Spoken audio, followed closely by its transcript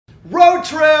Road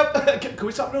trip! Can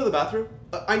we stop and go to the bathroom?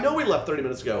 I know we left 30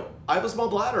 minutes ago. I have a small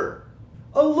bladder.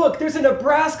 Oh look, there's a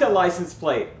Nebraska license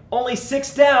plate. Only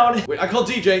 6 down. Wait, I called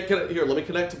DJ. Here, let me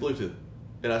connect to Bluetooth.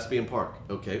 It has to be in park.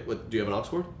 Okay, what, do you have an aux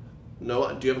cord?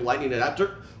 No, do you have a lightning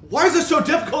adapter? Why is it so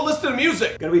difficult listening to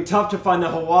music? Gonna be tough to find the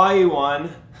Hawaii one.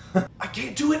 I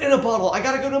can't do it in a bottle. I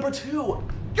gotta go number 2.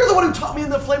 You're the one who taught me in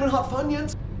the Flamin' Hot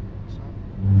Funyuns.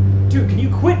 Dude, can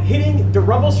you quit hitting the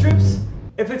rumble strips?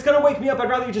 If it's gonna wake me up, I'd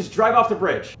rather you just drive off the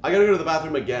bridge. I gotta go to the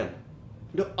bathroom again.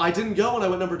 No, I didn't go when I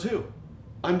went number 2.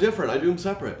 I'm different. I do them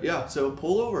separate. Yeah, so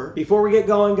pull over. Before we get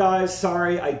going, guys,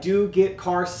 sorry, I do get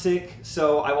car sick,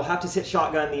 so I will have to sit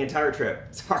shotgun the entire trip.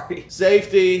 Sorry.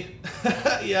 Safety.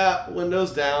 Yeah,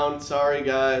 windows down. Sorry,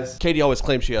 guys. Katie always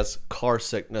claims she has car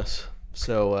sickness.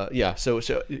 So, yeah, so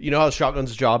you know how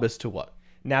shotgun's job is to what?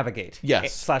 Navigate.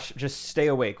 Yes. Slash just stay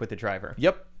awake with the driver.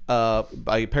 Yep.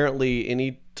 Apparently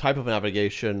any type of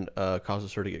navigation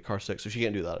causes her to get car sick, so she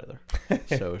can't do that either.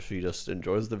 So she just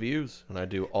enjoys the views, and I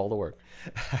do all the work.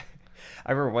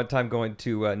 I remember one time going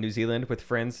to New Zealand with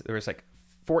friends. There was like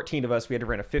 14 of us. We had to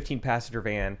rent a 15-passenger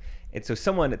van. And so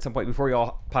someone at some point, before you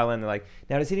all pile in, they're like,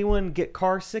 now, does anyone get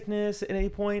car sickness at any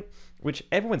point? Which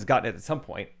everyone's gotten it at some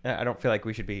point. I don't feel like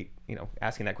we should be,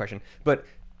 asking that question. But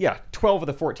yeah, 12 of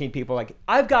the 14 people like,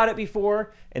 I've got it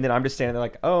before. And then I'm just standing there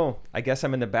like, oh, I guess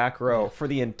I'm in the back row for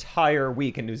the entire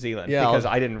week in New Zealand because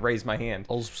I didn't raise my hand.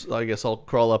 I guess I'll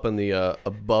crawl up in the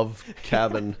above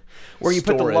cabin where you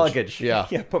storage. put the luggage. Yeah.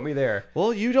 Yeah, put me there.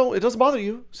 Well, it doesn't bother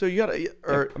you. So you gotta,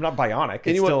 I'm not bionic.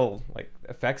 It still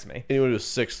affects me. Anyone who's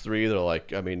 6'3", they're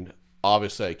like, I mean,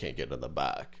 obviously I can't get in the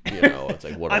back. It's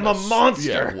like, what I'm a monster.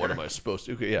 Yeah, what am I supposed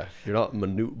to? Okay, yeah, you're not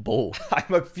Manute Bull.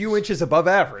 I'm a few inches above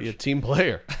average. You're a team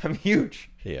player. I'm huge.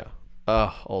 Yeah.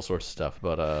 All sorts of stuff.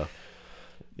 But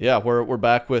yeah, we're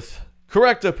back with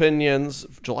Correct Opinions.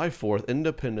 July 4th,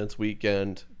 Independence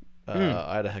Weekend.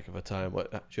 I had a heck of a time.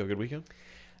 Did you have a good weekend?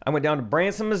 I went down to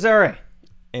Branson, Missouri,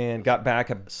 and got back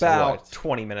about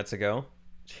 20 minutes ago.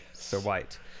 So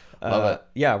white. Love it.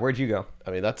 Yeah, where'd you go?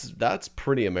 I mean, that's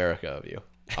pretty America of you,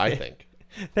 I think.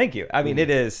 Thank you. I mean, it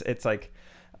is. It's like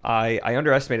I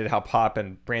underestimated how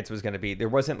poppin' Branson was going to be. There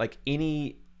wasn't like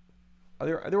any.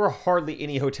 There were hardly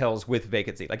any hotels with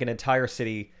vacancy, like an entire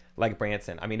city like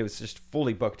Branson. I mean, it was just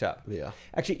fully booked up. Yeah.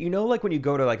 Actually, like when you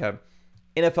go to like a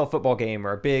NFL football game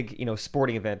or a big,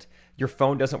 sporting event, your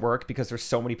phone doesn't work because there's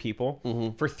so many people.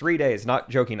 Mm-hmm. For 3 days, not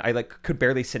joking, I could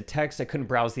barely send text. I couldn't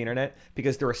browse the internet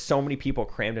because there were so many people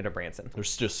crammed into Branson.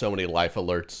 There's just so many life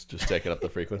alerts just taking up the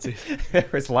frequency.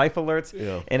 There's life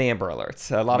alerts and Amber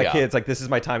alerts. A lot of kids like, this is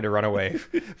my time to run away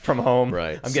from home.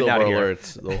 Right. I'm getting out of here.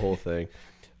 Alerts, the whole thing.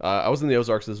 I was in the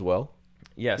Ozarks as well.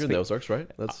 Yes. You're in the Ozarks, right?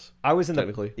 That's I was in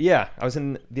technically. I was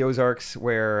in the Ozarks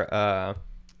where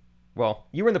well,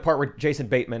 you were in the part where Jason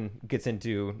Bateman gets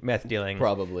into meth dealing.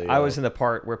 Probably. I was in the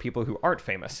part where people who aren't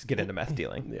famous get into meth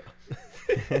dealing.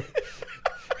 Yeah.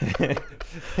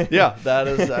 Yeah, I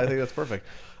think that's perfect.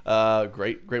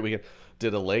 Great weekend.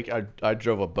 Did a lake. I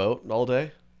drove a boat all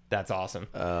day. That's awesome.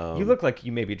 You look like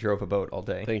you maybe drove a boat all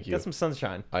day. Thank you. Got some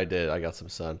sunshine. I did. I got some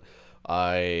sun.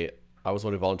 I was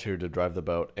one who volunteered to drive the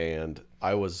boat, and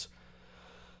I was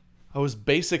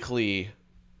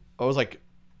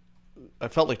I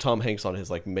felt like Tom Hanks on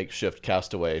his makeshift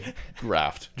castaway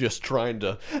raft, just trying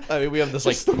to. I mean, we have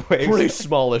this pretty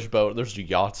smallish boat. There's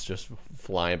yachts just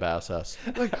flying past us.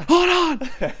 Like, hold on,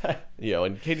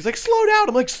 and Katie's like, slow down.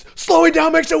 I'm like, slowing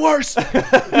down makes it worse. You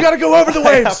got to go over the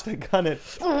waves. I have to gun it.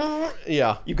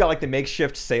 Yeah, you've got the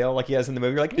makeshift sail like he has in the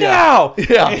movie. You're like, no,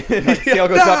 yeah, sail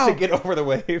goes up to get over the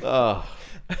wave.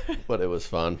 But it was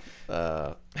fun.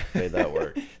 Made that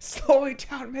work. Slowing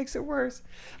down makes it worse.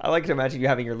 I like to imagine you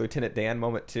having your Lieutenant Dan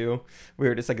moment too,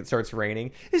 where just it starts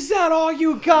raining. Is that all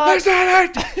you got? Is that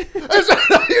it? Is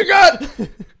that all you got?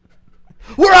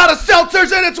 We're out of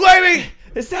seltzers and it's wavy.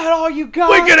 Is that all you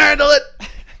got? We can handle it.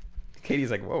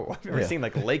 Katie's like, whoa, I've never seen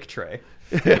Lake Trey.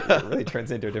 It really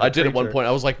turns into a different I did creature. At one point.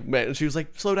 I was like, man, she was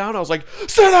like, slow down. I was like,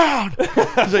 sit down.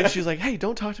 She was like, hey,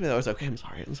 don't talk to me. I was like, okay, I'm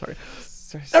sorry.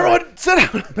 Everyone, sit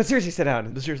down. But seriously, sit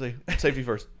down. But seriously, safety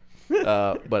first.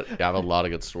 But yeah, I have a lot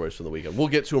of good stories from the weekend. We'll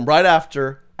get to them right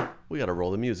after. We got to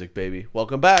roll the music, baby.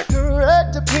 Welcome back.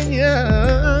 Correct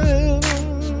Opinions.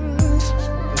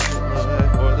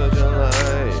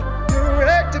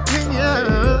 Correct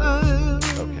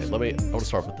Opinions. Okay, I want to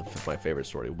start with my favorite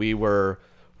story. We were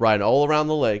riding all around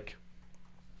the lake.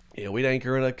 We'd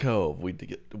anchor in a cove.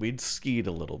 We'd skied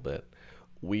a little bit.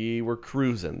 We were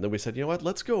cruising. Then we said, you know what?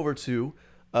 Let's go over to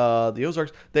the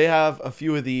Ozarks. They have a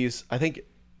few of these. I think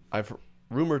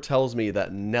rumor tells me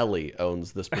that Nelly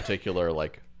owns this particular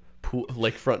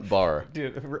lakefront bar.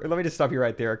 Dude, let me just stop you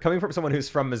right there. Coming from someone who's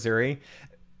from Missouri,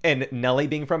 and Nelly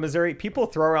being from Missouri, people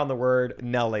throw around the word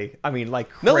Nelly. I mean, like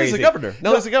crazy. Nelly's the governor.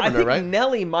 Nelly's the governor, I think right?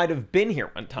 Nelly might have been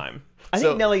here one time. I So-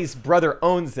 think Nelly's brother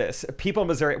owns this. People in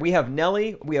Missouri, we have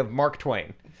Nelly, we have Mark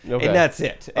Twain. Okay. And that's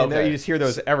it. And Okay. you just hear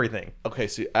those everything. Okay,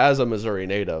 so as a Missouri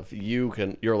native,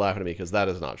 you're laughing at me because that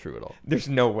is not true at all. There's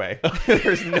no way.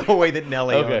 There's no way that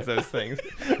Nelly Okay. owns those things.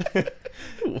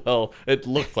 Well, it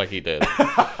looked like he did.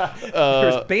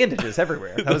 There's bandages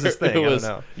everywhere. That was his thing. It was, I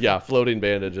don't know. yeah, floating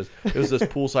bandages. It was this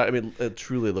poolside. I mean, it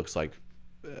truly looks like,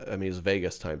 I mean, it's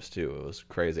Vegas times two. It was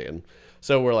crazy. And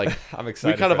so we're like, I'm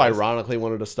excited we kind of for this. ironically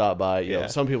wanted to stop by. You know, Yeah.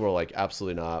 some people were like,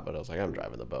 absolutely not. But I was like, I'm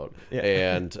driving the boat. Yeah.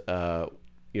 And,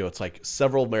 you know, it's like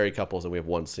several married couples and we have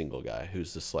one single guy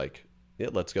who's just like, yeah,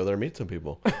 let's go there and meet some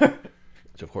people.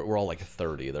 So of course, we're all like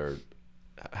 30. They're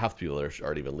half the people there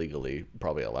aren't even legally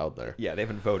probably allowed there. Yeah, they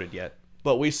haven't voted yet.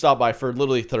 But we stopped by for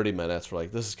literally 30 minutes. We're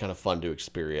like, this is kind of fun to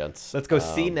experience. Let's go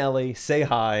see Nelly, say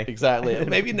hi. Exactly.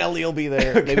 Maybe Nelly will be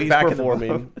there. Get Maybe he's back in the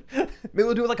performing. boat. Maybe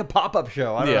we'll do like a pop-up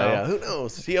show. I don't know. Yeah. Who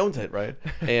knows? He owns it, right?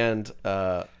 And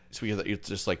so it's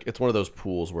just like, it's one of those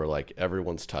pools where like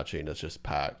everyone's touching. It's just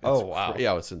packed. Oh, wow.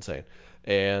 Yeah, it's insane.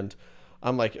 And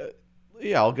I'm like,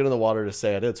 yeah, I'll get in the water to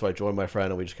say I did. So I joined my friend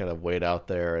and we just kind of wade out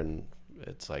there and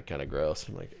it's like kind of gross.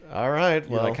 I'm like, all right,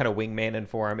 You're well, like kind of wingmanning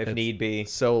for him if need be.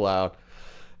 so loud.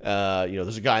 You know,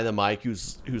 there's a guy in the mic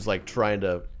who's like trying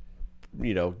to,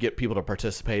 you know, get people to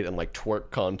participate in like twerk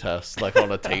contests, like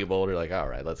on a table. And you're like, all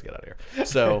right, let's get out of here.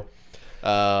 So,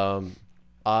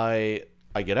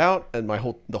 I get out, and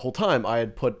the whole time I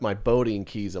had put my boating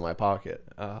keys in my pocket.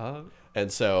 And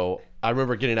so I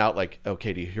remember getting out, like, oh,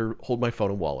 Katie, here, hold my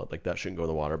phone and wallet. Like that shouldn't go in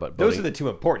the water, but Those are the two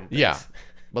important things. yeah,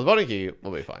 but the boating key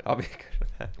will be fine. I'll be good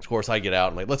with that. Of course, I get out.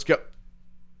 I'm like, let's go.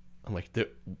 I'm like,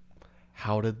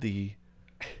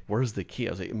 where's the key?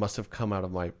 I was like, it must have come out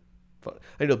of my phone.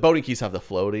 I know the boating keys have the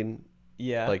floating,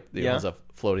 Yeah. like it has a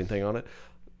floating thing on it.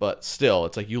 But still,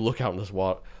 it's like you look out in this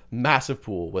massive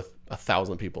pool with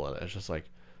 1,000 people in it. It's just like,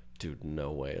 dude,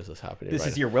 no way is this happening. This right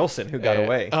is your Wilson who got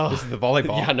away. Oh, This is the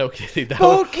volleyball. Yeah, no kidding.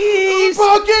 Boat keys!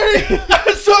 Boat key!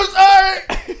 I'm so sorry!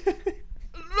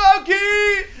 No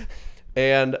key!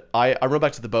 And I run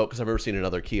back to the boat because I've never seen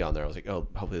another key on there. I was like, oh,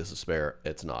 hopefully this is spare.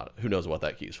 It's not. Who knows what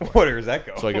that key's for? Where does that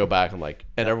go? So I go back. I'm like,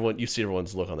 and you see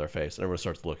everyone's look on their face, and everyone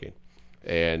starts looking,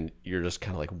 and you're just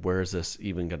kind of like, where is this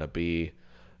even gonna be?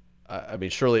 I mean,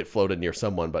 surely it floated near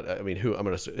someone, but I mean, who? I'm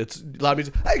gonna. It's loud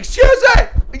music. Hey, excuse me,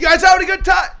 you guys having a good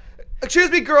time? Excuse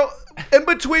me, girl. In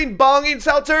between bonging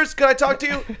seltzers, can I talk to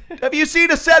you? Have you seen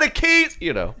a set of keys?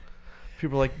 You know,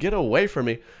 people are like, get away from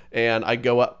me. And I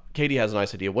go up. Katie has a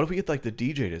nice idea. What if we get like the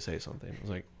DJ to say something? I was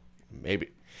like, maybe.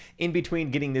 In between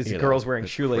getting these You know, girls wearing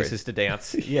it's shoelaces crazy. to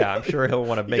dance. Yeah, I'm sure he'll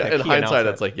want to make Yeah, a in key hindsight, announcement.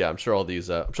 it's like, yeah, I'm sure all these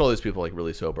people are like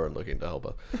really sober and looking to help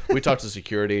us. We talked to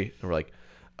security and we're like,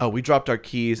 oh, we dropped our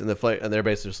keys and and they're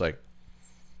basically just like,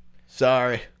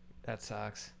 sorry. That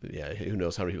sucks. Yeah, who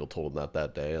knows how many people told them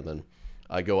that day. And then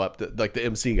I go up to like the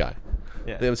MC guy.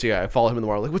 Yeah. The MC guy, I follow him in the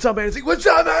water, like, what's up, man? He's like, what's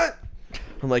up, man?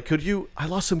 I'm like, I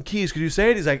lost some keys. Could you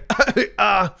say it? He's like,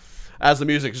 as the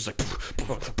music just like,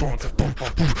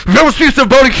 never see some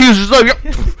boating keys. Just like,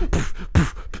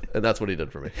 and that's what he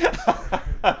did for me.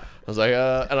 I was like, and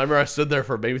I remember I stood there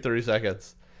for maybe 30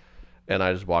 seconds, and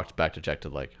I just walked back to check to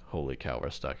like, holy cow, we're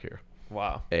stuck here.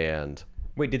 Wow. And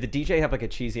Wait, did the DJ have like a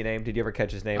cheesy name? Did you ever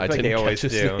catch his name? I feel like didn't they always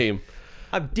catch his do. name.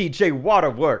 I'm DJ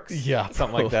Waterworks. Yeah,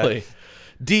 something probably. like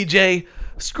DJ,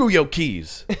 screw your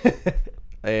keys.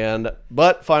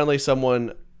 But finally,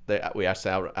 we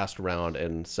asked around,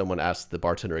 and someone asked the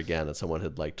bartender again, and someone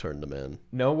had like turned them in. that.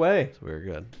 No way. So we were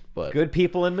good. But Good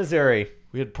people in Missouri.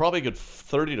 we had probably a good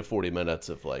 30 to 40 minutes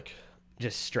of like,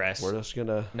 Just stress. we're just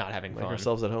gonna Not having make fun.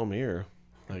 ourselves at home here,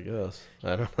 I guess.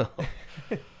 I don't know.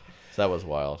 So that was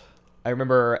wild. I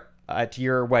remember at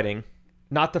your wedding,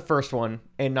 not the first one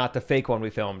and not the fake one we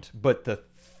filmed, but the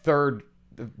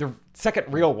the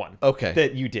second real one. Okay.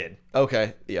 That you did.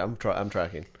 Okay. Yeah, I'm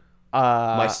tracking.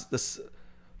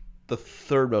 The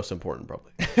third most important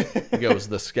probably. It goes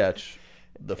the sketch,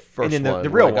 the first then the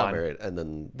one, real when I got one. married, and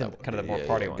then that one. kind of the more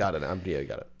party one. Got it.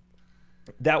 Got it.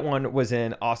 That one was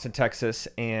in Austin, Texas,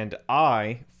 and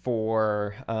I,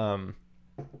 for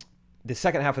the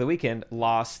second half of the weekend,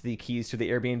 lost the keys to the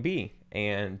Airbnb,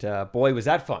 and boy, was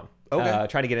that fun. Okay.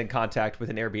 Trying to get in contact with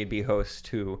an Airbnb host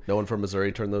who No one from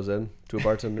Missouri turned those in to a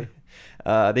bartender.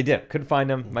 they did. Couldn't find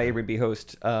them. My Airbnb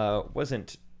host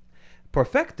wasn't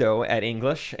perfecto at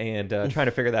English, and trying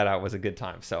to figure that out was a good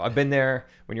time. So I've been there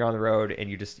when you're on the road and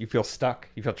you feel stuck,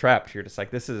 you feel trapped. You're just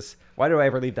like, why do I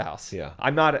ever leave the house? Yeah.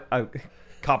 I'm not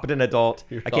competent adult.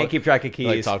 I can't keep track of keys.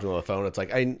 Like talking on the phone. It's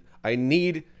like, I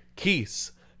need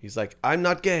keys. He's like, I'm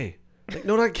not gay. Like,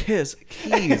 no, not kiss.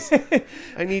 Keys.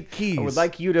 I need keys. I would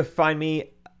like you to find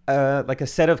me like a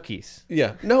set of keys.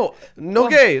 Yeah. No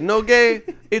gay. No gay.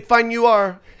 It's fine. You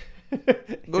are.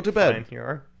 Go to bed. Fine, you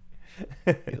are.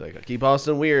 He's like, keep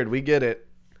Austin weird. We get it.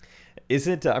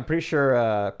 Isn't I'm pretty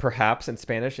sure perhaps in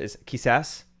Spanish is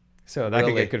quizás, so that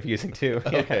could get confusing too.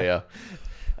 Okay, yeah.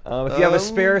 If you have a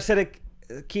spare set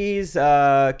of keys,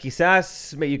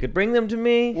 quizás maybe you could bring them to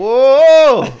me.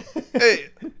 Whoa! Hey,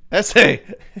 essay.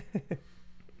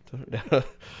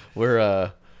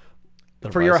 We're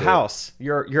for your house,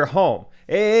 your home.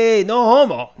 Hey, no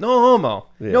homo, no homo.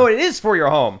 Yeah. No, it is for your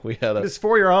home. It is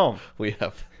for your home.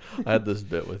 I had this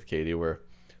bit with Katie where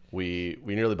we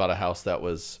nearly bought a house that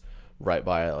was right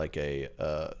by like a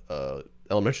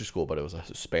elementary school, but it was a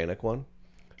Hispanic one,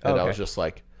 and I was just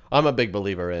like, I'm a big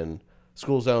believer in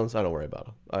school zones. I don't worry about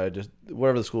them. I just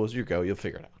wherever the school is, you go, you'll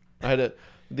figure it out. I had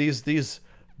these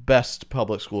best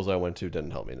public schools I went to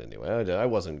didn't help me in any way. I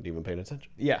wasn't even paying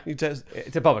attention. Yeah,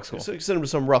 it's a public school. So send them to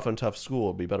some rough and tough school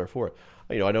would be better for it.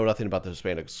 I know nothing about the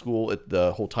Hispanic school.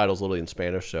 The whole title's literally in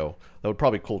Spanish, so that would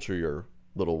probably culture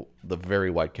the very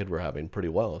white kid we're having pretty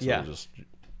well. So yeah. Just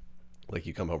like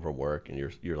you come home from work and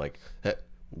you're like, hey,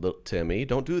 little Timmy,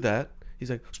 don't do that. He's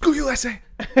like, screw you, essay.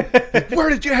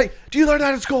 Where do you learn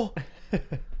that in school?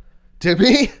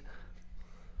 Timmy?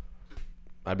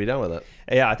 I'd be down with it.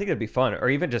 Yeah, I think it'd be fun. Or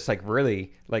even just like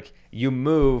really like you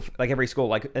move like every school,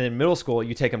 like in middle school,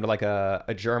 you take them to like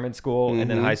a German school, and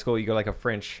then high school, you go like a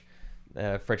French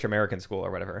American school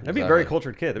or whatever. That'd be a very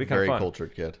cultured kid. That'd be kind of fun. Very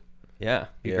cultured kid. Yeah,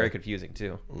 be very confusing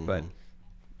too. But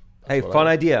hey, fun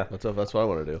idea. That's what I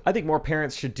want to do. I think more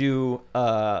parents should do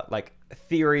like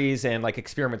theories and like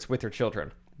experiments with their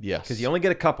children. Yes, because you only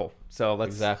get a couple, so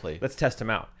let's test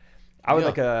them out. I would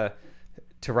like to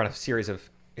run a series of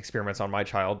experiments on my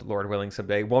child, Lord willing,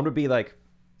 someday. One would be like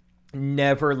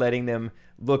never letting them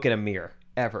look in a mirror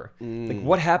ever. Like,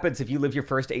 what happens if you live your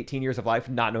first 18 years of life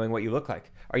not knowing what you look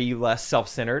like? Are you less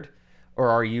self-centered, or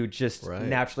are you just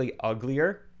naturally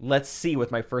uglier? Let's see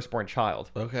with my firstborn child.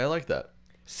 Okay, I like that.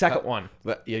 Second one.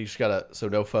 But yeah, you just gotta. So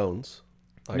no phones.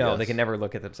 I guess. They can never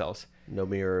look at themselves. No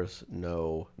mirrors.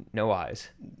 No eyes.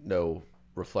 No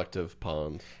reflective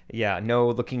pond. Yeah, no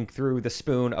looking through the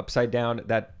spoon upside down.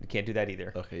 That you can't do that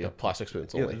either. Okay, yeah, plastic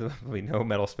spoons only. There'll be no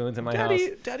metal spoons in my house.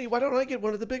 Daddy, why don't I get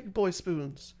one of the big boy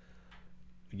spoons?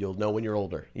 You'll know when you're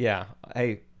older. Yeah,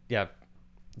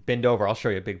 bend over. I'll show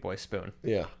you a big boy spoon.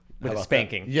 Yeah. With a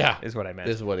spanking. That? Yeah. Is what I meant.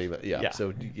 Is what he meant. Yeah.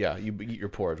 So, yeah, you eat your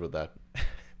porridge with that.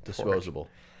 Disposable.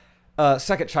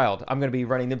 Second child, I'm going to be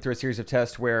running them through a series of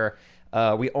tests where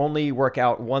we only work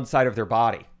out one side of their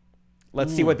body.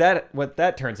 Let's see what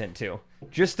that turns into.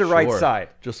 Just the right side.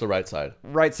 Just the right side.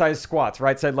 Right side squats,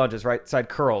 right side lunges, right side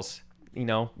curls,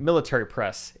 military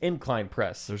press, incline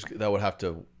press. That would have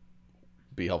to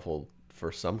be helpful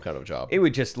for some kind of job. It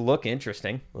would just look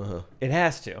interesting. It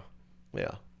has to.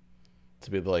 Yeah. To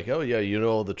be like, oh yeah,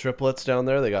 the triplets down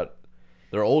there,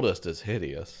 their oldest is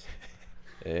hideous.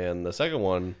 And the second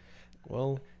one,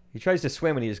 well, he tries to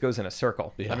swim and he just goes in a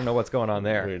circle. Yeah. I don't know what's going on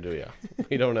there.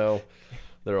 We don't know.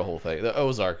 They're a whole thing. The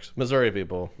Ozarks, Missouri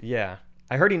people. Yeah.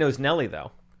 I heard he knows Nelly,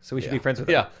 though, so we should be friends with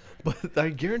him. Yeah, but I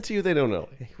guarantee you they don't know.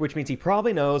 Which means he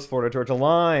probably knows Florida Georgia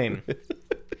Line.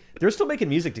 They're still making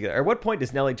music together. At what point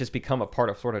does Nelly just become a part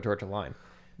of Florida Georgia Line?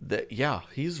 Yeah,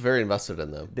 he's very invested in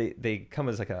them. They come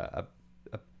as like a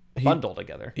bundle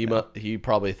together. He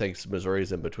probably thinks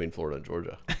Missouri's in between Florida and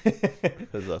Georgia.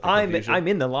 I'm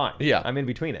in the line. Yeah. I'm in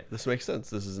between it. This makes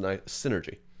sense. This is a nice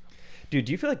synergy. Dude,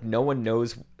 do you feel like no one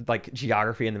knows like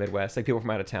geography in the Midwest? Like people from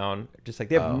out of town, just like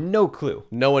they have no clue.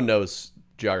 No one knows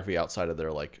geography outside of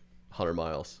their like 100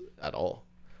 miles at all.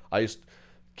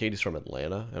 Katie's from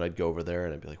Atlanta, and I'd go over there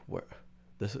and I'd be like, "Where?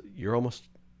 You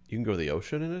can go to the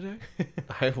ocean in a day?"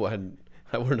 I wouldn't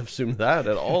have assumed that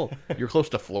at all. You're close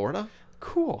to Florida?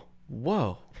 Cool.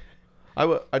 Whoa.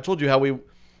 I told you how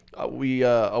we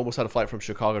almost had a flight from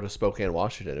Chicago to Spokane,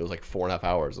 Washington. It was like 4.5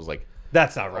 hours. I was like,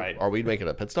 that's not right. Are we making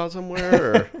a pit stop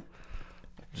somewhere? Or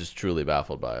just truly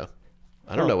baffled by it.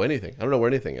 I don't know anything. I don't know where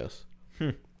anything is.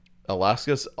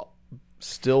 Alaska's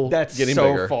still getting bigger.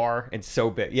 That's so far and so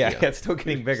big. Yeah, it's still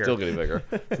getting bigger. Still getting bigger.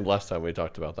 The last time we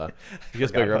talked about that. It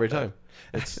gets bigger every time.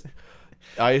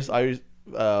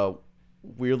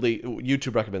 Weirdly,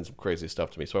 YouTube recommends some crazy stuff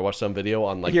to me. So I watched some video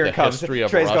on like the history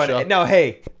of Trey's Russia. Going, no,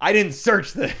 hey, I didn't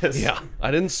search this. Yeah,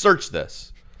 I didn't search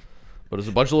this. But it was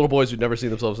a bunch of little boys who'd never seen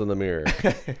themselves in the mirror.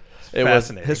 It was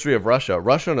history of Russia.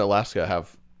 Russia and Alaska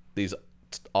have these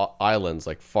islands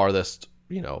like farthest,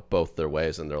 both their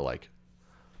ways, and they're like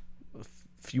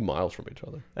few miles from each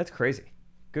other. That's crazy.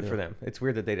 Good for them. It's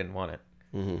weird that they didn't want it.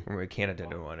 Or Canada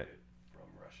didn't want it. From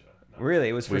Russia. Really?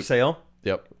 It was for sale?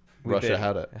 Yep. Russia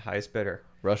had it. Highest bidder.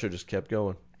 Russia just kept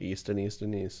going east and east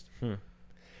and east.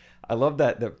 I love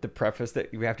that the preface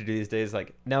that we have to do these days.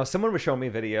 Like, now someone was showing me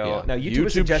a video. Yeah. Now YouTube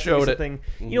was suggesting showed it. something.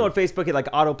 You know, on Facebook it like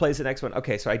auto plays the next one.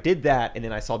 Okay, so I did that, and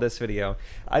then I saw this video.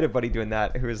 I had a buddy doing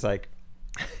that who was like,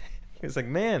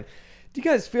 man, do you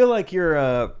guys feel like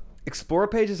your explore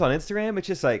pages on Instagram? It's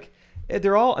just like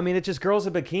they're all. I mean, it's just girls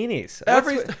in bikinis.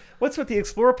 What's with the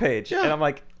explore page? Yeah. And I'm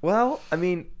like, well, I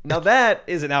mean, now that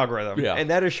is an algorithm, Yeah. and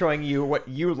that is showing you what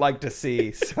you like to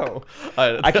see. So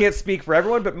I can't speak for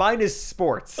everyone, but mine is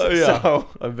sports. So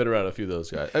I've been around a few of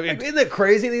those guys. I mean, isn't it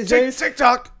crazy these days?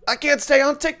 TikTok. I can't stay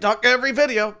on TikTok. Every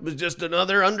video was just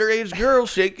another underage girl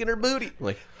shaking her booty.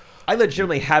 Like, I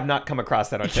legitimately have not come across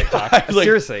that on TikTok. Like,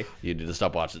 Seriously. you need to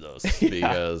stop watching those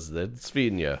because it's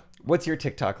feeding you. What's your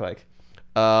TikTok like?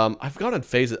 I've gone in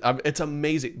phases. It's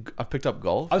amazing. I've picked up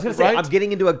golf. I was going to say, right? I'm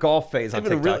getting into a golf phase on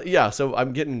TikTok. So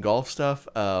I'm getting golf stuff.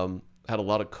 Had a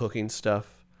lot of cooking stuff.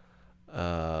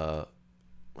 I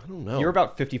don't know. You're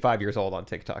about 55 years old on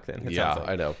TikTok then. It sounds like.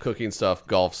 I know. Cooking stuff,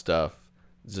 golf stuff.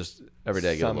 Just every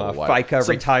day I get a little wild. FICA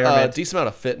retirement. Decent amount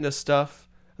of fitness stuff,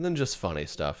 and then just funny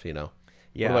stuff, you know.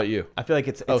 Yeah. What about you? I feel like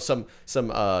it's some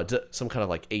kind of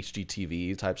like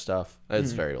HGTV type stuff.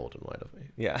 It's very old and white of me.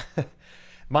 yeah.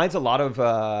 Mine's a lot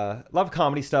of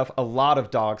comedy stuff, a lot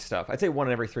of dog stuff. I'd say 1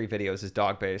 in every 3 videos is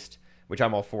dog based, which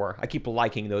I'm all for. I keep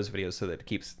liking those videos so that it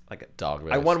keeps like a Dog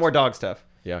based. I want more dog stuff.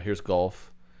 Yeah, here's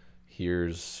golf.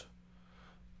 Here's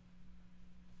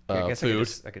I guess food.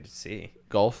 I could just see.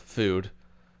 Golf, food,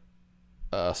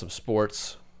 some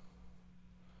sports,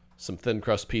 some thin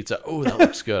crust pizza. Oh, that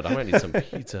looks good. I might need some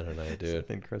pizza tonight, dude.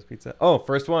 Thin crust pizza. Oh,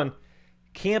 first one.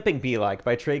 Camping Be Like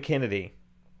by Trey Kennedy.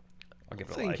 I'll give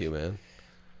it a like. Thank you, man.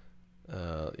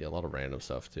 A lot of random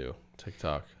stuff too.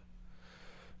 TikTok.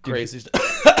 Crazy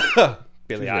stuff.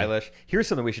 Billie Eilish. Here's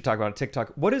something we should talk about on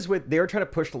TikTok. What is with, they are trying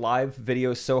to push live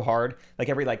videos so hard. Like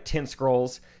every 10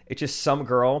 scrolls, it's just some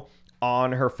girl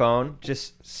on her phone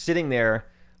just sitting there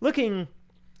looking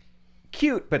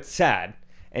cute but sad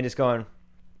and just going,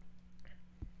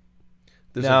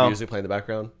 There's some music playing in the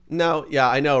background. No, yeah,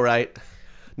 I know, right?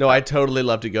 No, I'd totally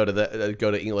love to go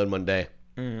to England one day.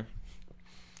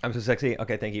 I'm so sexy.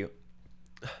 Okay, thank you.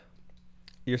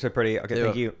 You're so pretty. Okay,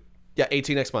 thank you. Yeah,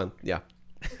 18 next month. Yeah.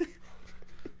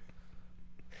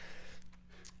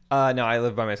 No, I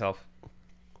live by myself.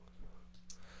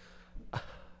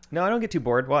 No, I don't get too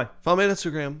bored. Why? Follow me on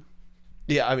Instagram.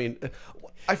 Yeah, I mean,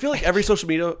 I feel like every social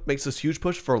media makes this huge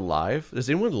push for live. Does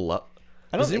anyone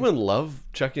love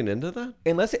checking into that?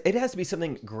 Unless it has to be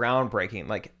something groundbreaking,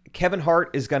 like Kevin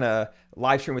Hart is gonna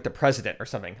live stream with the president or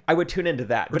something. I would tune into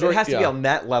that, but it has to be on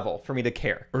that level for me to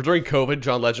care. Or during COVID,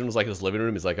 John Legend was like in his living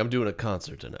room. He's like, "I'm doing a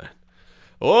concert tonight."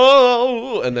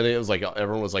 Oh, and then it was like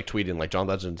everyone was like tweeting like John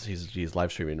Legend. He's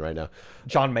live streaming right now.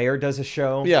 John Mayer does a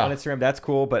show on Instagram. That's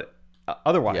cool, but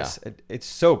otherwise, it's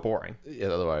so boring. Yeah,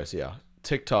 otherwise, yeah.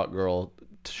 TikTok girl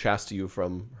chats you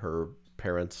from her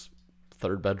parents'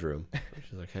 third bedroom.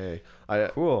 She's like, "Hey,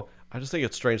 cool." I just think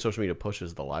it's strange social media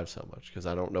pushes the live so much because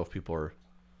I don't know if people are.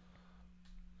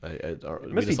 It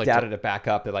must be data to back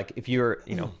up that if you're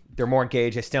they're more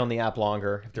engaged, they stay on the app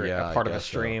longer if they're a part of a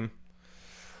stream.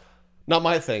 Not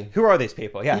my thing. Who are these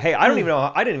people? Yeah. Hey, I don't even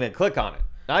know. I didn't even click on it.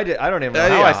 I don't even know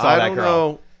how I saw that girl.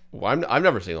 Know. Well, I've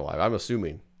never seen a live. I'm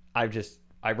assuming. I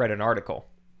read an article.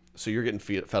 So you're getting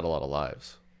fed a lot of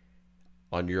lives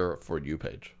on your For You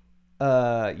page.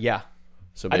 Yeah.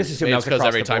 So I just assume that was because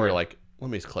every the time board. you're like, let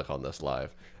me click on this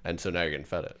live, and so now you're getting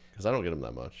fed it because I don't get them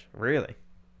that much. Really?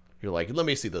 You're like, let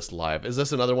me see this live. Is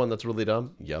this another one that's really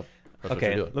dumb? Yep. That's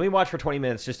okay. Let me watch for 20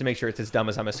 minutes just to make sure it's as dumb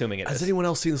as I'm assuming it is. Has anyone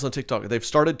else seen this on TikTok? They've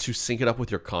started to sync it up with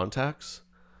your contacts.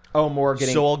 Oh, more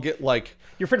getting. So I'll get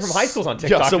your friend from high school's on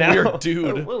TikTok. Yeah, some now. weird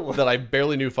dude that I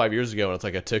barely knew 5 years ago, and it's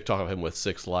like a TikTok of him with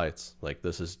 6 lights. Like,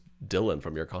 this is Dylan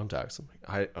from your contacts. I'm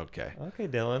like, okay. Okay,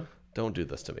 Dylan. Don't do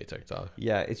this to me, TikTok.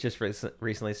 Yeah, it's just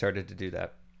recently started to do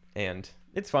that, and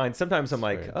it's fine. Sometimes I'm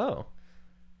like, oh,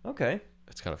 okay.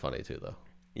 It's kind of funny too, though.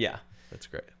 Yeah, it's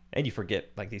great. And you forget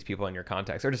these people in your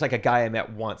contacts, or just a guy I met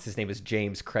once. His name is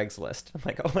James Craigslist. I'm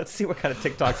like, oh, let's see what kind of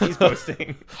TikToks he's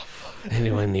posting.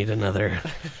 Anyone need another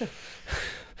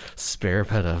spare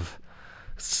pet of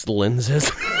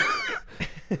lenses?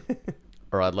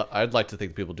 Or I'd like to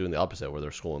think people doing the opposite, where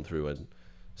they're scrolling through and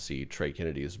see Trey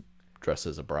Kennedy's dressed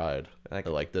as a bride.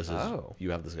 Like this is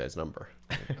you have this guy's number.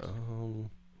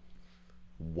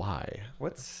 Why?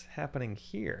 What's happening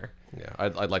here? Yeah,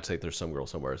 I'd like to think there's some girl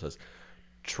somewhere that says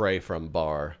Trey from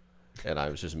bar, and I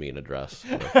was just me in a dress.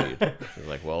 On my feed. I was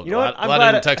like, well, You know what? I'm glad I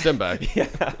glad didn't text him back. Yeah,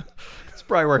 it's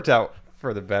probably worked out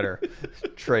for the better.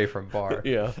 Trey from bar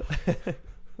Yeah.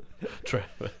 Trey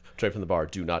from the bar.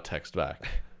 Do not text back.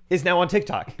 is now on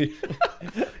TikTok.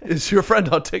 Is your friend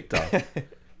on TikTok?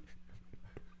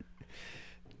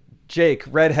 Jake,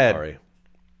 redhead, Sorry.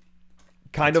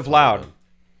 kind That's of loud. funny, man.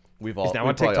 We now on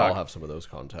probably TikTok. all have some of those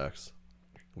contacts,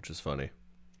 which is funny.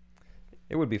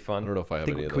 It would be fun. I don't know if I have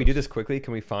any of Can we do those. this quickly?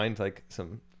 Can we find like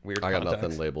some weird I got contacts?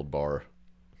 nothing labeled bar.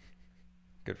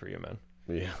 Good for you, man.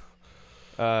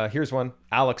 Yeah. Here's one.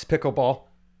 Alex Pickleball.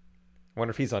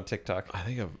 Wonder if he's on TikTok. I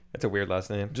think I've That's a weird last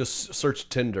name. just search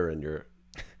Tinder in your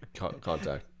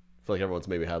contact. I feel like everyone's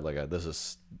maybe had like this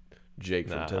is Jake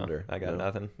from Tinder. I got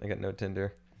nothing. I got no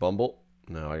Tinder. Bumble?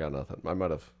 No, I got nothing. I might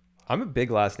have. I'm a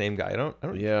big last name guy. I don't.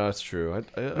 Yeah, that's true.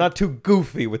 I'm not too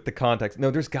goofy with the contacts.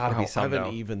 No, there's got to be I some. have an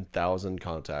though. even 1,000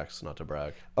 contacts. Not to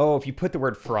brag. Oh, if you put the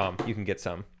word from, you can get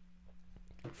some.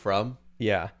 From?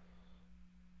 Yeah.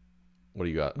 What do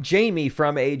you got? Jamie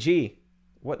from AG.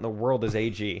 What in the world is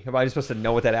AG? Am I supposed to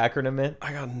know what that acronym meant?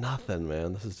 I got nothing,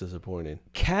 man. This is disappointing.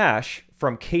 Cash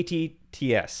from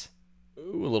KTTS.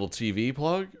 Ooh, a little TV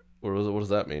plug? What does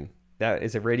that mean? That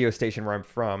is a radio station where I'm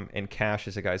from, and Cash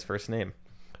is a guy's first name.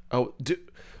 Oh,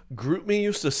 GroupMe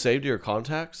used to save to your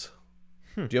contacts?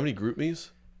 Do you have any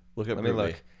GroupMe's? Look at Let me GroupMe.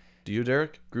 look. Do you,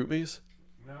 Derek? GroupMe's?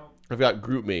 No. I've got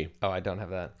GroupMe. Oh, I don't have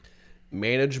that.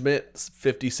 Management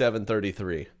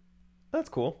 5733. That's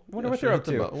cool. I wonder Yeah, what should they're hit up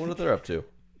them to. I wonder what they're up to.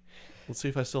 Let's see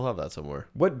if I still have that somewhere.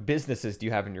 What businesses do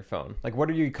you have in your phone? Like, what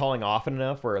are you calling often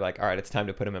enough where, like, all right, it's time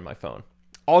to put them in my phone?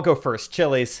 I'll go first.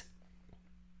 Chili's.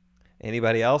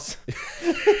 Anybody else?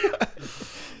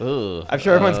 Ugh. I'm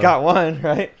sure everyone's got one,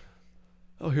 right?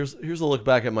 Oh, here's a look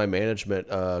back at my management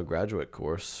graduate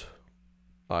course.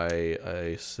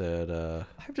 I said I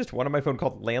have just one on my phone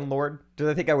called Landlord. Do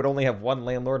they think I would only have one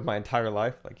landlord my entire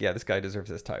life? Like, yeah, this guy deserves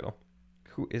this title.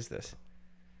 Who is this?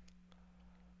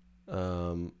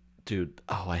 dude,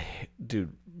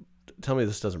 dude, tell me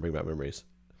this doesn't bring back memories.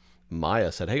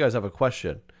 Maya said, "Hey guys, I have a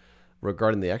question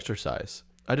regarding the exercise.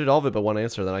 I did all of it but one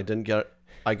answer, then the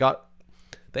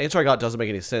answer I got doesn't make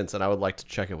any sense, and I would like to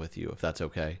check it with you if that's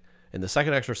okay. In the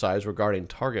second exercise regarding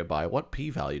target buy, what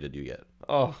p-value did you get?"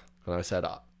 Oh, And I said,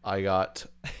 "I got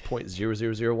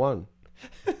 0.0001."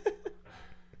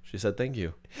 She said, "Thank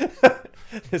you."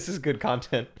 this is good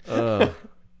content.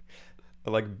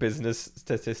 Like business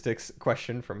statistics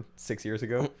question from 6 years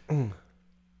ago.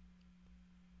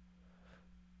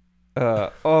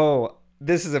 Oh,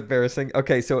 this is embarrassing.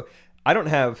 Okay, so I don't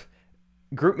have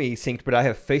GroupMe synced, but I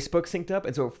have Facebook synced up.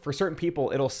 And so for certain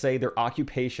people, it'll say their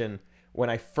occupation when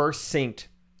I first synced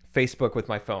Facebook with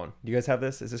my phone. Do you guys have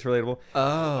this? Is this relatable?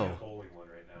 Oh, Bowling one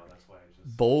right now. That's why I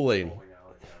just bowling. bowling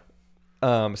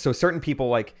out. Yeah. So certain people,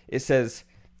 like, it says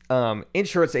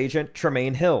insurance agent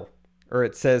Tremaine Hill, or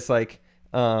it says like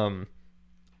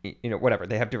whatever.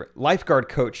 They have different lifeguard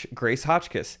coach Grace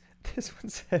Hotchkiss. This one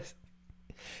says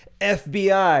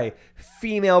FBI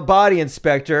female body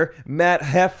inspector Matt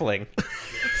Heffling.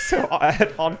 So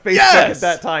on Facebook Yes! at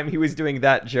that time, he was doing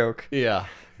that joke. Yeah.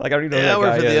 Like, I don't even know Yeah, I who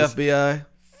work that for guy the is. FBI.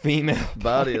 Female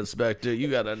Body inspector. You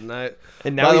got a night.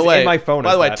 And now he's in my phone. By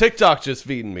as the way, that. TikTok just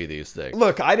feeding me these things.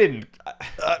 Look, I didn't.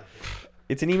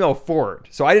 It's an email forward,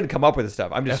 so I didn't come up with this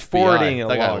stuff. I'm just forwarding it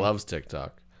That guy along. loves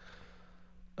TikTok.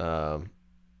 On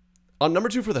number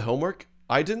 2 for the homework,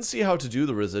 I didn't see how to do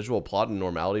the residual plot and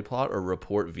normality plot or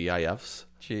report VIFs.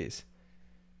 Jeez.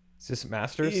 Is this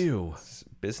master's? Ew. Is this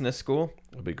business school?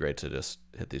 It'd be great to just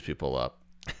hit these people up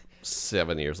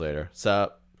 7 years later.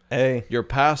 So, Hey. your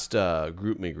past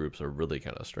GroupMe groups are really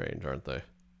kind of strange, aren't they?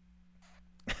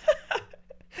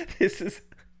 This is...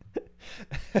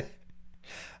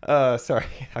 sorry.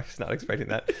 I was not expecting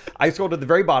that. I scrolled to the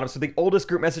very bottom. So the oldest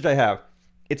group message I have,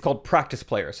 it's called Practice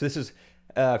Player. So this is...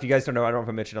 if you guys don't know, I don't know if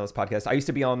I mentioned on this podcast, I used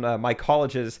to be on my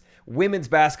college's women's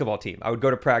basketball team. I would go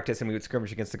to practice and we would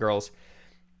scrimmage against the girls.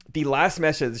 The last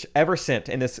message ever sent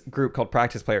in this group called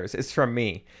Practice Players is from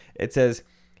me. It says,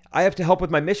 "I have to help with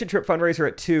my mission trip fundraiser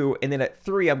at 2, and then at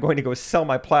 3, I'm going to go sell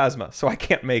my plasma, so I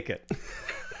can't make it."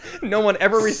 No one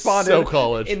ever responded So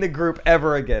college. in the group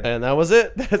ever again. And that was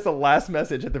it. That's the last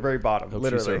message at the very bottom. Hope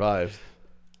literally. she survived.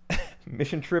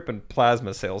 Mission trip and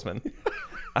plasma salesman.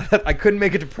 I couldn't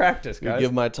make it to practice, You guys.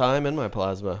 give my time and my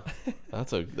plasma.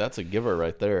 That's a giver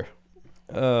right there.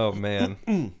 Oh,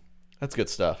 man. That's good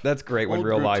stuff. That's great when Old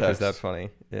real group life is text. that funny.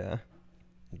 Yeah.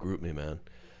 GroupMe, man.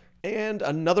 And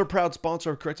another proud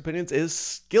sponsor of Correct Opinions is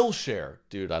Skillshare.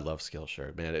 Dude, I love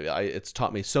Skillshare, man. It's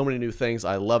taught me so many new things.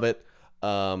 I love it.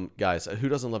 Guys, who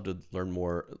doesn't love to learn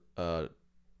more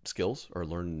skills or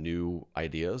learn new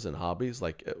ideas and hobbies.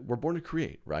 Like we're born to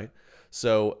create, right?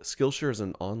 So Skillshare is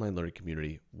an online learning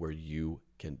community where you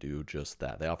can do just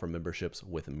that. They offer memberships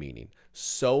with meaning.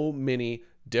 So many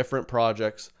different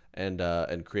projects and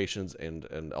creations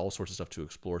and all sorts of stuff to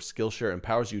explore. Skillshare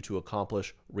empowers you to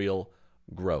accomplish real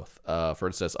growth. For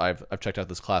instance, I've checked out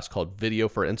this class called Video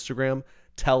for Instagram.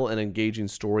 Tell an engaging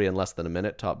story in less than a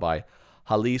minute, taught by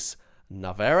Halis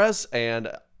Navarez, and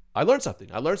I learned something.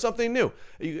 I learned something new.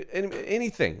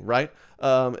 Anything, right?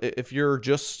 If you're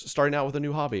just starting out with a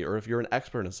new hobby, or if you're an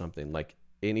expert in something, like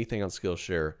anything on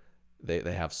Skillshare,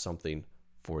 they have something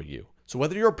for you. So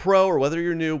whether you're a pro or whether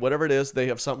you're new, whatever it is, they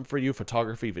have something for you.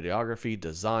 Photography, videography,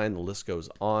 design, the list goes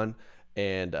on.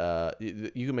 And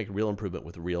you can make real improvement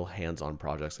with real hands-on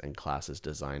projects and classes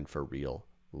designed for real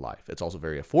life. It's also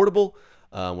very affordable,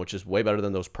 which is way better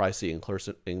than those pricey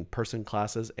in-person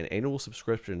classes. An annual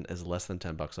subscription is less than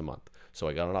 $10 a month. So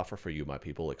I got an offer for you, my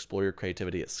people. Explore your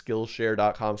creativity at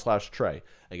Skillshare.com/Trey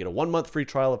and get a 1-month free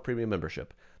trial of premium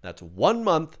membership. That's 1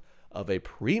 month of a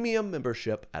premium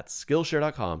membership at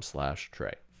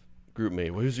Skillshare.com/Trey. Group me.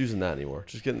 Who's using that anymore?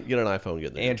 Just get an iPhone,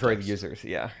 get the Android text. users,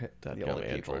 yeah. That The kind old of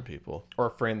Android people. Or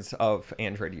friends of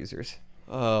Android users.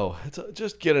 Oh,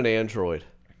 just get an Android.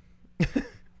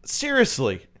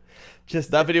 Seriously.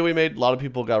 Just that video we made, a lot of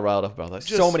people got riled up about that.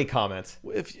 So many comments.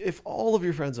 If all of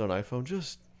your friends on iPhone,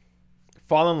 just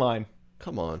fall in line.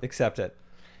 Come on. Accept it.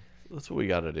 That's what we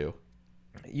got to do.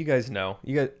 You guys know.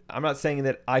 I'm not saying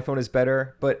that iPhone is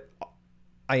better, but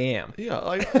I am.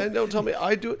 Yeah, and don't tell me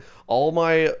I do it. All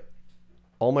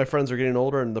my friends are getting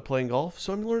older and they're playing golf,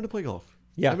 so I'm learning to play golf.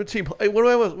 Yeah. I'm a team. Hey, what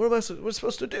am I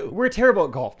supposed to do? We're terrible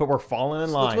at golf, but we're falling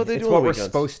in line. That's what they do it's on what the we're weekends.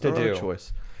 supposed to do.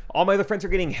 Choice. All my other friends are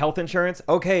getting health insurance.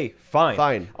 Okay, fine.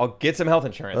 Fine. I'll get some health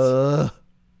insurance.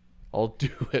 I'll do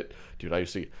it. Dude,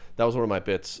 that was one of my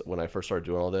bits when I first started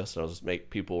doing all this. And I was just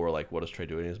people were like, what is Trey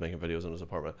doing? He was making videos in his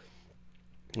apartment.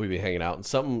 We'd be hanging out and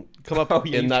something come up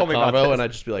in that convo and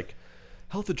I'd just be like,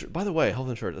 health insurance. By the way, health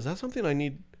insurance, is that something I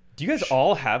need? Do you guys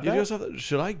all have that? You guys have that?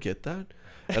 Should I get that?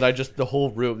 And the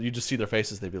whole room, you just see their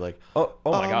faces. They'd be like, oh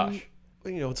my gosh.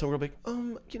 And someone would be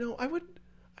like,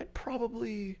 I'd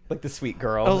probably. Like the sweet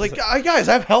girl. I was like, guys,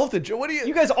 I have health insurance. What do you?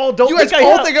 You guys all don't You guys think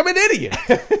all think I'm an idiot.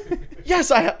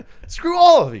 Yes, I have. Screw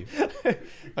all of you.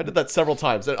 I did that several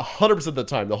times. And 100% of the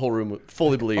time, the whole room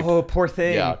fully believed. Oh, poor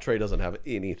thing. Yeah, Trey doesn't have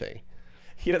anything.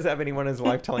 He doesn't have anyone in his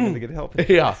life telling him to get health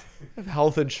insurance. Yeah, I have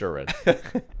health insurance.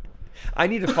 I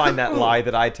need to find that lie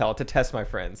that I tell to test my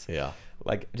friends. Yeah.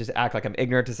 Like, just act like I'm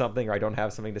ignorant to something or I don't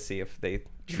have something to see if they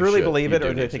truly believe it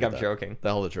or they think I'm joking. The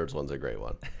health insurance one's a great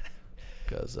one.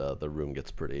 Because the room gets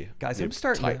pretty Guys, I'm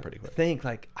starting tight to pretty quick. think,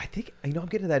 like, I think, I'm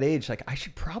getting to that age, like, I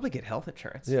should probably get health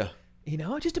insurance. Yeah.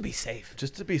 Just to be safe.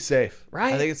 Just to be safe.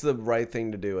 Right. I think it's the right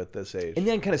thing to do at this age. And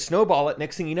then kind of snowball it.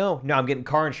 Next thing you know, now I'm getting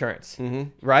car insurance.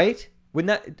 Mm-hmm. Right? Wouldn't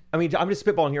that, I'm just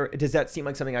spitballing here. Does that seem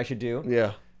like something I should do?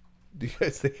 Yeah. Do you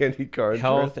guys think I need car insurance?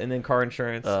 Health and then car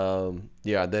insurance.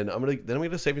 Yeah, then I'm gonna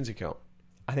get a savings account.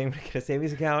 I think I'm gonna get a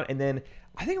savings account, and then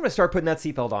I think I'm gonna start putting that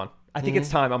seatbelt on. I think it's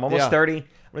time. I'm almost 30.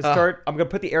 I'm gonna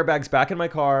put the airbags back in my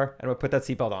car, and I'm gonna put that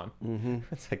seatbelt on. Mm-hmm.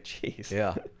 It's like, jeez.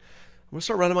 Yeah. I'm gonna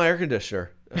start running my air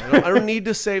conditioner. I don't need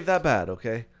to save that bad,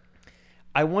 okay?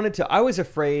 I was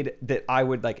afraid that I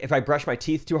would, like, if I brush my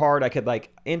teeth too hard, I could, like,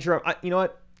 injure them. You know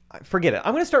what? Forget it.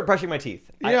 I'm gonna start brushing my teeth.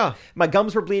 Yeah. My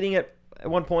gums were bleeding at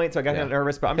one point, so I got kind of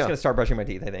nervous, but I'm just gonna start brushing my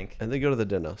teeth, I think. And then go to the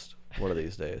dentist one of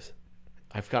these days.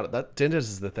 I've got it. That dentist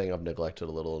is the thing I've neglected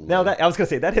a little. Now I was gonna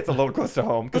say that hits a little close to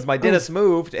home because my dentist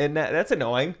moved, and that's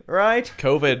annoying, right?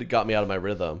 COVID got me out of my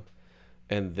rhythm,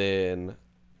 and then,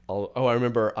 I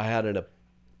remember I had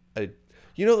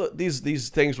these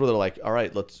things where they're like, all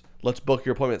right, let's book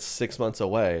your appointment 6 months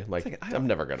away. I'm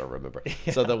never gonna remember.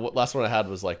 Yeah. So the last one I had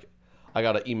was like, I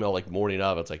got an email like morning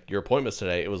of. It's like, your appointment's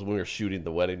today. It was when we were shooting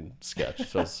the wedding sketch,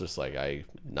 so it's just like I'm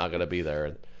not gonna be there.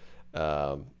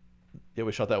 And yeah,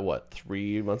 we shot that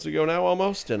 3 months ago now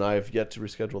almost, and I've yet to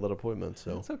reschedule that appointment.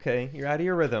 So it's okay. You're out of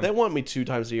your rhythm. They want me 2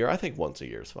 times a year. I think once a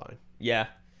year is fine. Yeah.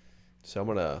 So I'm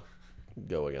gonna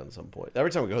go again at some point.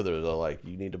 Every time I go there, they're like,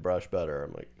 "You need to brush better."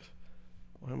 I'm like,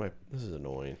 "Why am I? This is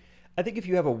annoying." I think if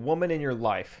you have a woman in your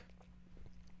life,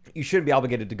 you shouldn't be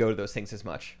obligated to go to those things as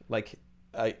much. Like,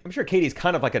 I'm sure Katie's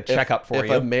kind of like a checkup for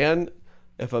you.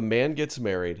 If a man gets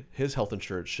married, his health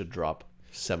insurance should drop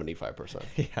 75%.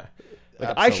 Yeah.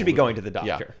 Like, I should be going to the doctor.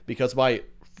 Yeah, because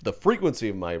the frequency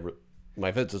of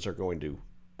my visits are going to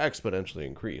exponentially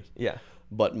increase. Yeah.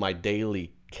 But my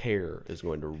daily care is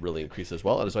going to really increase as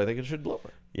well, and so I think it should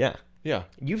lower. Yeah. Yeah.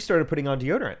 You've started putting on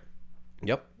deodorant.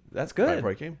 Yep. That's good. Right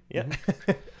before I came. Yeah.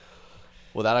 Mm-hmm.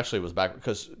 Well, that actually was back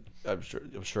because I'm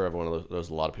sure everyone of those, there's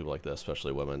a lot of people like this,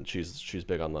 especially women. She's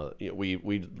big on the. We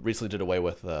recently did away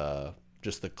with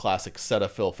just the classic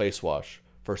Cetaphil face wash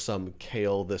for some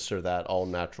kale this or that all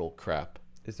natural crap.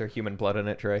 Is there human blood in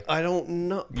it, Trey? I don't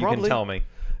know. You Probably. can tell me.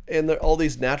 And all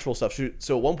these natural stuff.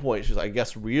 So at one point she's like, I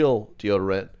guess real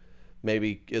deodorant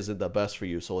maybe isn't the best for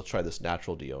you, so let's try this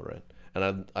natural deodorant.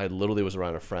 And I literally was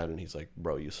around a friend, and he's like,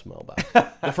 bro, you smell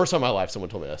bad. The first time in my life someone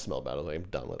told me I smelled bad, I was like, I'm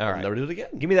done with it. I'll never do it again.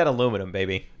 Give me that aluminum,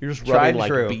 baby. You're just Tried rubbing like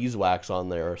true. beeswax on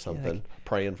there or something,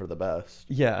 praying for the best.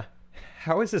 Yeah.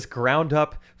 How is this ground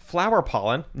up flower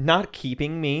pollen not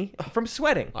keeping me from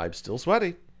sweating? I'm still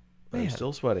sweaty. Man. I'm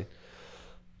still sweaty.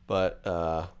 But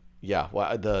yeah,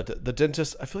 well, the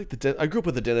dentist, I feel like I grew up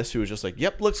with a dentist who was just like,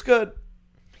 yep, looks good.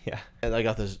 Yeah. And I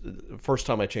got this first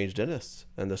time I changed dentists,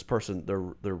 and this person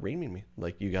they're reaming me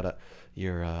like, you have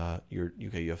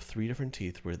 3 different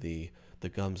teeth where the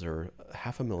gums are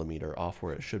 0.5 millimeter off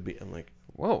where it should be. I'm like,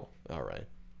 whoa, all right,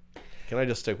 can I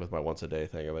just stick with my once a day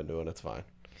thing I've been doing? It's fine.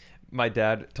 My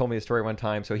dad told me a story one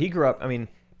time. So he grew up,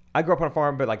 I grew up on a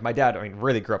farm, but like my dad,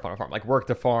 really grew up on a farm, like worked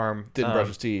the farm. Didn't brush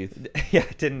his teeth. Yeah,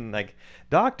 didn't like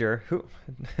doctor who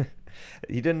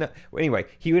he didn't. Anyway,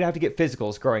 he would have to get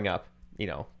physicals growing up,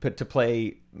 to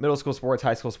play middle school sports,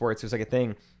 high school sports. It was like a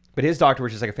thing. But his doctor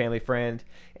was just like a family friend,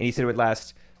 and he said it would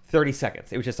last 30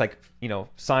 seconds. It was just like,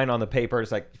 sign on the paper.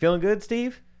 It's like, feeling good,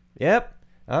 Steve? Yep.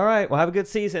 All right, well, have a good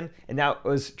season. And that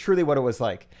was truly what it was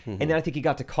like. Mm-hmm. And then I think he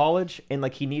got to college, and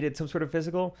like he needed some sort of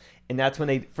physical, and that's when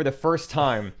they, for the first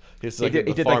time, he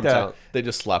did like they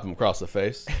just slap him across the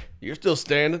face. You're still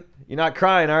standing. You're not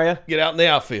crying, are you? Get out in the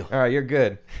outfield. All right, you're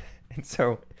good. And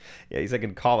so, yeah, he's like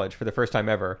in college for the first time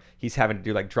ever. He's having to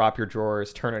do like drop your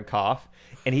drawers, turn and cough,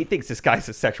 and he thinks this guy's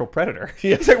a sexual predator.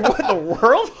 Yeah. He's like, what in the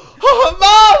world?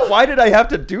 Oh, Mom! Why did I have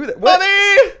to do that? What?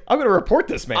 Mommy! I'm going to report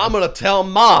this man. I'm going to tell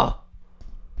Ma.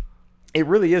 It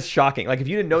really is shocking. Like, if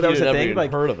you didn't know that was a thing,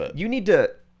 like, heard of it. You need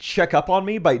to check up on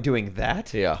me by doing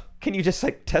that. Yeah. Can you just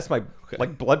like test my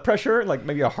like blood pressure, like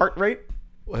maybe a heart rate?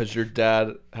 Has your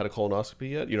dad had a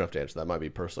colonoscopy yet? You don't have to answer that. Might be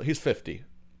personal. He's 50.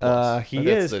 He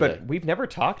is, but we've never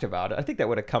talked about it. I think that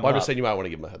would have come up. I'm just saying you might want to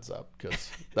give him a heads up,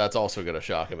 because that's also going to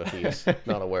shock him if he's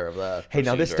not aware of that. Hey,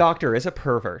 now this doctor is a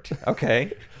pervert.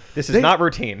 Okay, this is not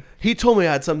routine. He told me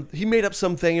he made up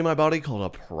something in my body called a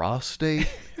prostate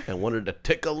and wanted to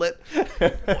tickle it.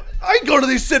 I ain't going to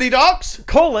these city docs.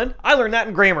 I learned that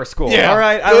in grammar school. Yeah, all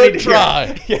right. Good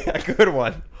try. Yeah, good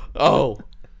one. Oh,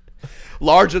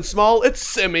 large and small. It's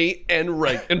semi and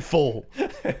right and full.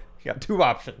 You got 2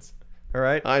 options. All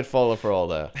right. I'd follow for all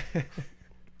that.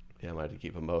 Yeah, I might have to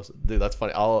keep him most. Dude, that's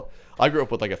funny. I grew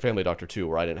up with like a family doctor too,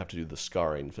 where I didn't have to do the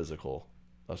scarring physical.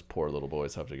 Us poor little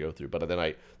boys have to go through. But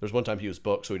then there's one time he was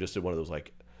booked, so we just did one of those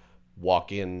like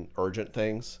walk-in urgent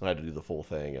things, and I had to do the full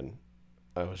thing, and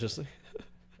I was just like,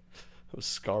 I was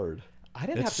scarred. I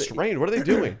didn't have to. It's strange. What are they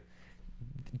doing?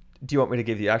 Do you want me to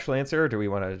give the actual answer, or do we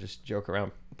want to just joke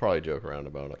around? Probably joke around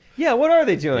about it. Yeah. What are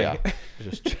they doing? Yeah.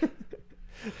 Just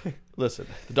listen.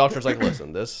 The doctor's like,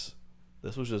 listen, this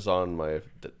was just on my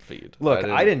feed. Look,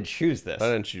 I didn't choose this.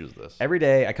 I didn't choose this. Every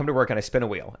day I come to work and I spin a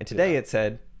wheel, and today it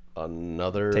said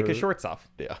take his shorts off.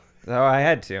 Yeah. So I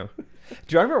had to.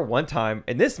 Do I remember one time,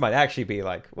 and this might actually be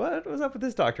like, what was up with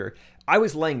this doctor? I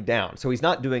was laying down, so he's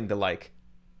not doing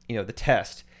the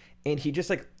test, and he just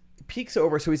like peeks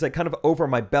over, so he's like kind of over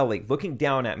my belly, looking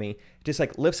down at me, just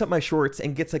like lifts up my shorts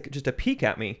and gets like just a peek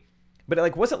at me, but it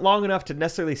like wasn't long enough to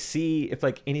necessarily see if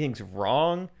like anything's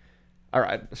wrong. All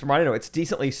right, so I know it's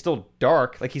decently still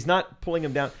dark. Like he's not pulling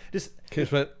him down. Just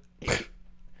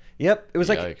Yep, it was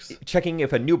like checking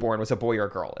if a newborn was a boy or a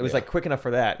girl. It was like quick enough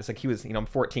for that. It's like he was, I'm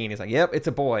 14. He's like, yep, it's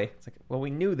a boy. It's like, well, we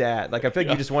knew that. Like I feel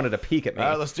like you just wanted to peek at me. All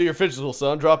right, let's do your physical,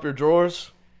 son. Drop your drawers.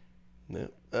 Yeah,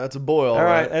 that's a boy. All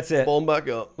right, that's it. Pull him back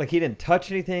up. Like he didn't touch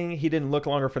anything. He didn't look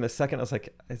longer for the second. I was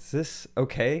like, is this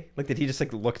okay? Like did he just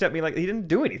like looked at me like he didn't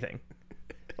do anything?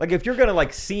 Like if you're gonna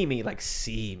like see me, like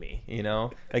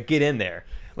like get in there.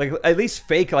 Like at least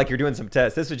fake like you're doing some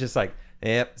tests. This was just like,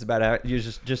 yep, it's about out. You're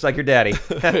just like your daddy.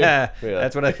 Yeah.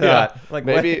 That's what I thought. Yeah. Like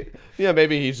maybe,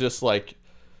 maybe he's just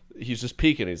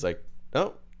peeking. He's like,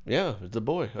 oh yeah, it's a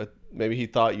boy. Maybe he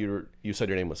thought you said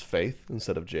your name was Faith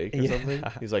instead of Jake or something.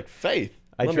 He's like, Faith.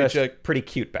 I dressed pretty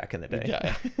cute back in the day.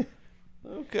 Yeah.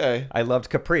 Okay. I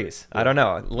loved capris. I don't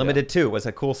know. Limited 2 was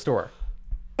a cool store.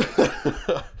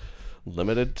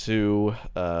 Limited to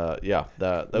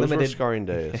those were scarring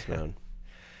days, man.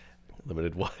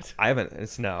 Limited what? I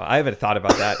haven't thought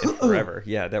about that in forever.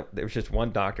 Yeah, there was just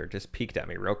one doctor just peeked at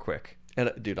me real quick.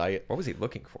 And dude, what was he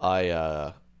looking for?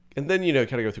 And then kind of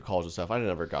go through college and stuff. I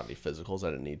never got any physicals. I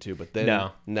didn't need to. But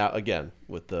then now again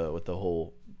with the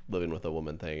whole living with a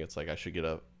woman thing, it's like I should get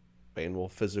a annual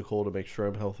physical to make sure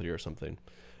I'm healthy or something.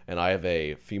 And I have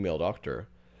a female doctor.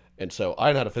 And so I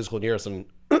hadn't had a physical in years, and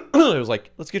it was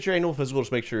like, let's get your annual physical,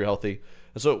 just make sure you're healthy.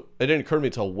 And so it didn't occur to me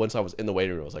until once I was in the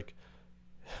waiting room. I was like,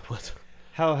 what?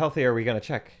 How healthy are we gonna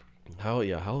check? How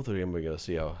healthy am I going to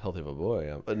see how healthy of a boy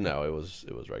I am? But no, it was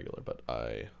regular, but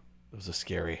it was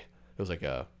it was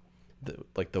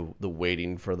like the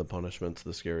waiting for the punishment's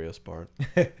the scariest part.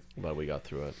 But we got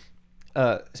through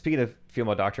it. Speaking of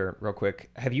female doctor, real quick,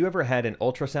 have you ever had an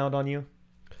ultrasound on you?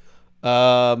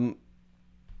 Well,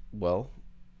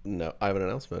 no, I have an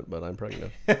announcement, but I'm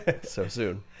pregnant so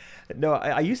soon. No,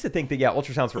 I used to think that,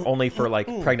 ultrasounds were only for like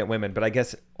pregnant women, but I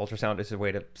guess ultrasound is a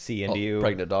way to see into you.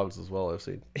 Pregnant dogs as well, I've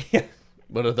seen. Yeah.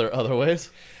 But are there other ways?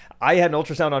 I had an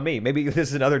ultrasound on me. Maybe this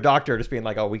is another doctor just being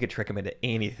like, oh, we could trick him into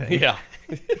anything. Yeah.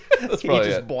 That's He probably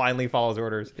just it. blindly follows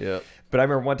orders. Yeah. But I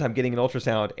remember one time getting an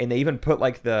ultrasound, and they even put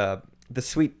like the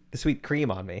sweet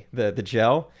cream on me, the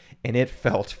gel, and it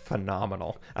felt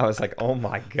phenomenal. I was like, oh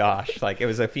my gosh. Like, it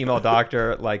was a female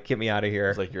doctor, like, get me out of here.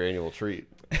 It's like your annual treat.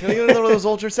 Can I get one of those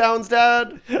ultrasounds,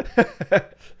 Dad?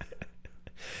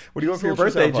 What do you want for your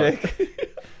birthday, Jake?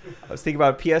 I was thinking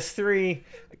about PS3.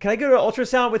 Can I go to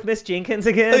ultrasound with Miss Jenkins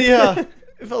again? Yeah.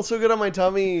 It felt so good on my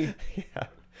tummy. Yeah.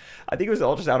 I think it was an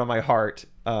ultrasound on my heart.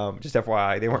 Just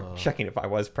FYI, they weren't checking if I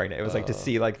was pregnant. It was like to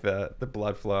see like the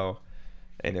blood flow,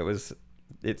 and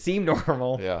it seemed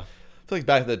normal. Yeah. I feel like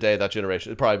back in the day, that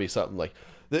generation, it'd probably be something like,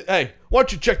 hey, why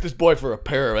don't you check this boy for a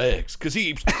pair of eggs? Because he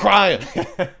keeps crying.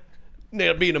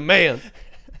 Not being a man.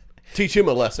 Teach him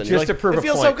a lesson. Just to prove it a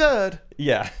feels point. so good.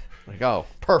 Yeah. Like, oh,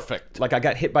 perfect. Like I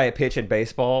got hit by a pitch in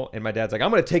baseball, and my dad's like, I'm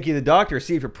going to take you to the doctor,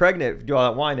 see if you're pregnant, do all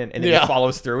that whining, and then he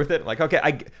follows through with it. Like,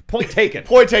 okay, point taken.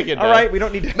 Point taken. All right, we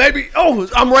don't need to. Maybe,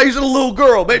 I'm raising a little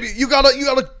girl. Maybe you got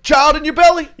a child in your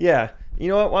belly? Yeah. You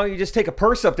know what? Why don't you just take a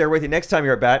purse up there with you next time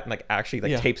you're at bat, and like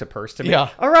actually tapes a purse to me? Yeah.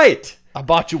 All right. I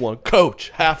bought you one. Coach,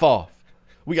 half off.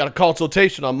 We got a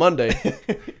consultation on Monday.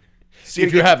 See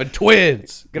if you're having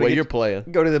twins while you're playing.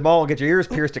 Go to the mall and get your ears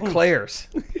pierced at Claire's.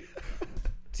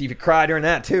 See if you cry during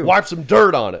that too. Wipe some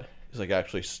dirt on it. It's like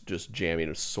actually just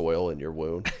jamming soil in your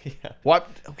wound. Yeah. Wipe.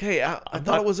 Okay, I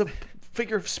thought it was a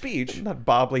figure of speech. I'm not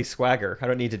Bobley Swagger. I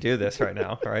don't need to do this right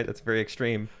now. All right, that's a very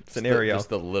extreme scenario. Just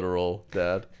the literal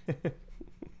dad.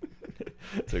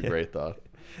 It's a great thought.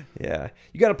 Yeah,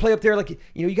 you got to play up there like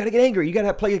you got to get angry. You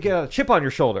got to get a chip on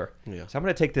your shoulder. Yeah. So I'm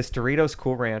gonna take this Doritos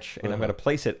Cool Ranch and I'm gonna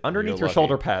place it underneath your You're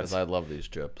shoulder lucky, pads. 'cause I love these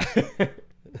chips.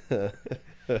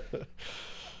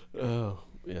 Oh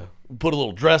yeah. Put a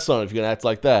little dress on if you're gonna act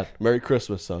like that. Merry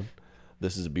Christmas, son.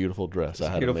 This is a beautiful dress. I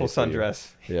had it Beautiful made for you.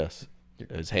 sundress. Yes.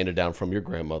 It's handed down from your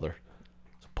grandmother.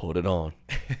 So put it on.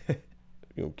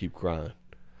 You don't keep crying.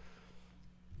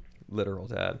 Literal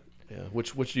dad. Yeah.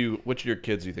 Which of your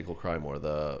kids do you think will cry more?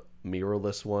 The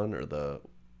mirrorless one or the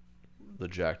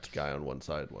jacked guy on one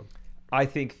side one? I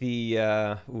think probably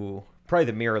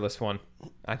the mirrorless one.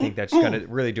 I think that's gonna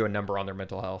really do a number on their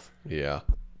mental health. Yeah.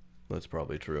 That's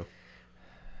probably true.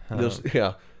 They'll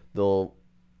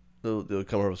come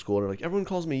over to school and they're like, everyone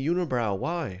calls me unibrow.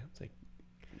 Why? It's like,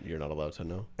 you're not allowed to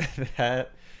know. That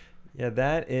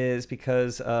is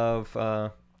because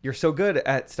of you're so good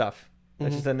at stuff.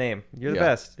 That's just a name. You're the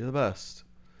best. You're the best.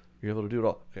 You're able to do it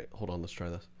all. Okay, hold on. Let's try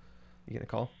this. You gonna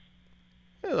call?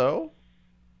 Hello.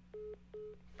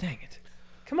 Dang it!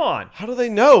 Come on. How do they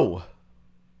know?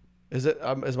 Is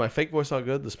my fake voice not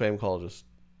good? The spam call just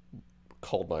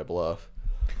called my bluff.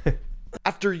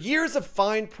 After years of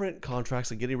fine print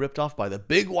contracts and getting ripped off by the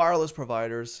big wireless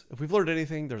providers, if we've learned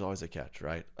anything, there's always a catch,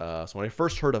 right? So when I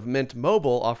first heard of Mint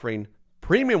Mobile offering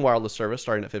premium wireless service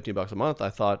starting at $15 a month, I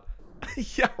thought,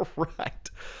 yeah, right.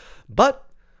 But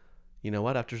you know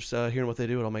what? After hearing what they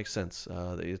do, it all makes sense.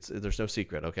 There's no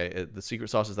secret, okay? The secret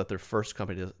sauce is that their first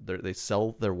company, they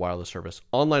sell their wireless service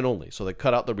online only. So they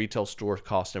cut out the retail store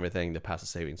cost and everything to pass the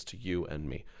savings to you and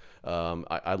me.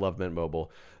 I love Mint Mobile.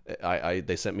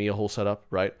 They sent me a whole setup,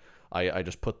 right? I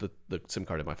just put the SIM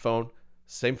card in my phone,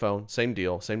 same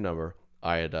deal, same number.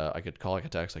 I could call, I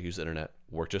could text, I could use the internet,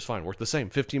 worked just fine, worked the same,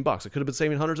 $15. I could have been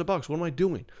saving hundreds of bucks. What am I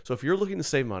doing? So if you're looking to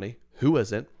save money, who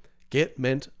isn't? Get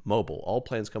Mint Mobile. All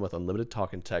plans come with unlimited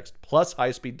talk and text, plus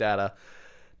high-speed data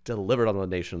delivered on the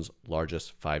nation's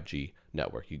largest 5G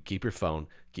network. You keep your phone,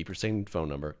 keep your same phone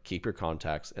number, keep your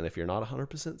contacts, and if you're not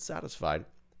 100% satisfied,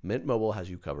 Mint Mobile has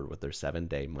you covered with their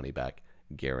 7-day money-back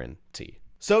guarantee.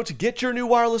 So to get your new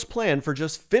wireless plan for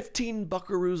just 15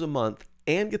 buckaroos a month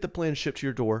and get the plan shipped to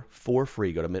your door for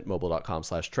free, go to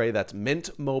mintmobile.com/Trey. That's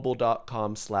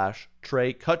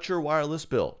mintmobile.com/Trey. Cut your wireless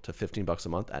bill to $15 a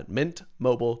month at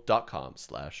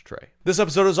mintmobile.com/Trey. This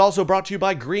episode is also brought to you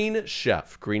by Green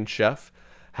Chef. Green Chef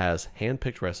has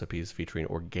hand-picked recipes featuring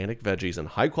organic veggies and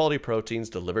high-quality proteins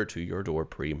delivered to your door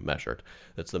pre-measured.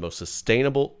 It's the most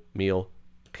sustainable meal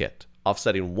kit,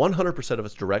 offsetting 100% of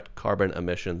its direct carbon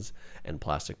emissions and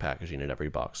plastic packaging in every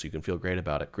box. So you can feel great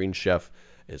about it. Green Chef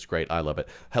is great. I love it.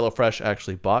 HelloFresh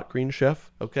actually bought Green Chef,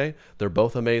 okay? They're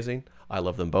both amazing. I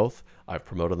love them both. I've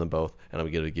promoted them both, and I'm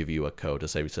going to give you a code to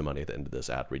save you some money at the end of this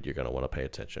ad read. You're going to want to pay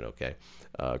attention, okay?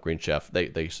 Green Chef,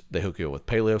 they hook you up with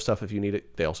paleo stuff if you need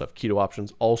it. They also have keto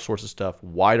options, all sorts of stuff,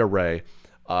 wide array.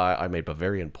 I made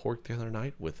Bavarian pork the other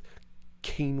night with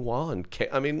quinoa and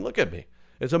I mean, look at me.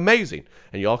 It's amazing,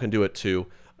 and y'all can do it too.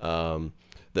 Whatever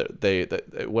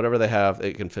they have,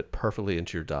 it can fit perfectly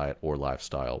into your diet or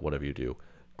lifestyle, whatever you do.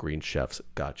 Green Chef's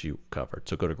got you covered.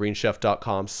 So go to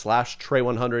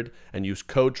greenchef.com/Trey100 and use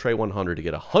code Trey100 to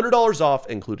get $100 off,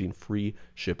 including free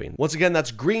shipping. Once again,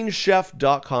 that's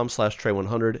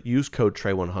greenchef.com/Trey100. Use code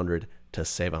Trey100 to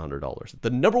save $100. The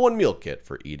 #1 meal kit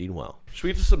for eating well. Should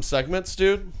we do some segments,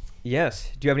 dude? Yes.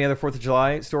 Do you have any other 4th of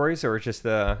July stories, or just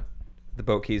the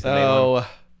boat keys? The main one?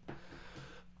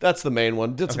 That's the main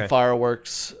one. Did some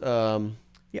fireworks.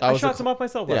 Yeah, I shot some off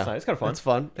myself last night. It's kind of fun. It's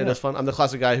fun. It is fun. I'm the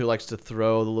classic guy who likes to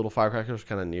throw the little firecrackers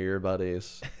kind of near your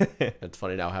buddies. It's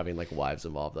funny now having like wives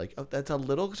involved. Like, oh, that's a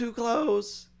little too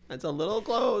close. That's a little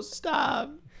close.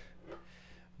 Stop.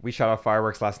 We shot off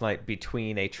fireworks last night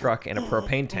between a truck and a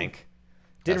propane tank.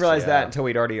 Didn't realize that until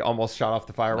we'd already almost shot off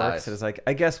the fireworks. Nice. It was like,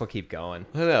 I guess we'll keep going.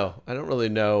 I know. I don't really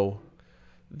know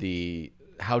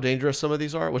how dangerous some of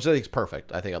these are, which I think is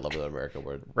perfect. I think I love the American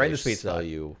word. Right in the sweet spot.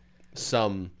 You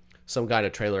some guy in a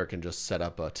trailer can just set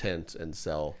up a tent and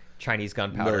sell Chinese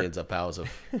gunpowder, millions of pounds of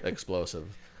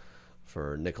explosive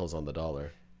for nickels on the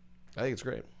dollar. I think it's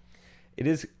great. It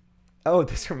is. Oh,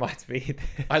 this reminds me.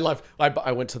 I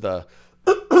went to the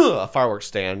fireworks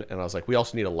stand and I was like, we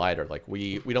also need a lighter. Like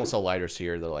we don't sell lighters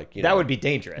here. They're like, that would be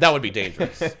dangerous. That would be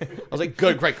dangerous. I was like,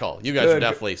 great call. You guys are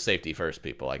definitely safety first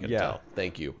people. I can tell.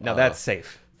 Thank you. Now that's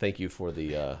safe. Thank you for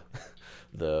the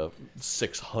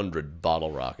 600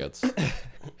 bottle rockets.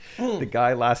 The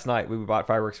guy last night we bought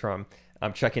fireworks from,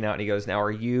 I'm checking out and he goes, now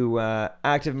are you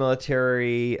active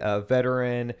military,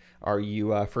 veteran? Are you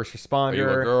first responder? Are you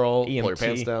a girl? EMT? Pull your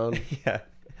pants down. Yeah.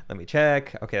 Let me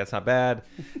check. Okay, that's not bad.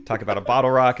 Talk about a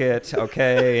bottle rocket.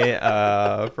 Okay.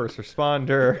 First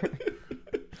responder.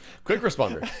 Quick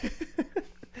responder.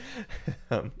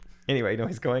 Anyway,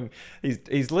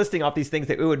 he's listing off these things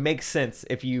that it would make sense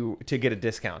to get a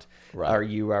discount. Right. Are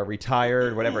you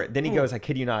retired, whatever. Then he goes, I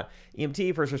kid you not,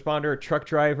 EMT, first responder, truck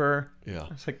driver. Yeah. I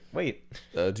was like, wait.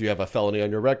 Do you have a felony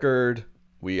on your record?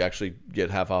 We actually get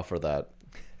half off for that.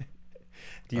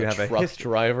 Do you have a truck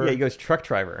driver? Yeah, he goes truck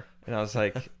driver. And I was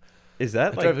like, is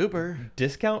that drive Uber.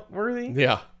 Discount worthy?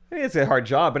 Yeah. I mean, it's a hard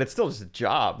job, but it's still just a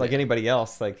job like anybody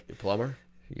else. Like, you plumber? Are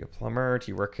you a plumber?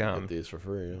 Do you work Get these for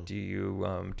free. Yeah. Do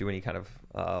you do any kind of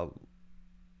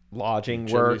lodging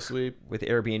Chimney work sweep with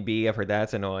Airbnb? I've heard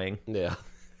that's annoying. Yeah.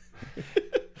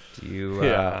 Do you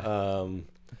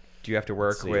do you have to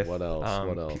work with what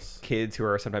else? Kids who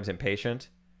are sometimes impatient?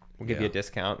 We'll give you a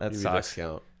discount. That sucks.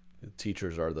 Discount.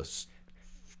 Teachers are the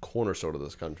cornerstone of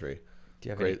this country. Do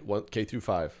you have Great. K through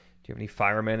 5. Do you have any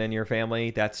firemen in your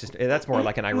family? That's more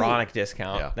like an ironic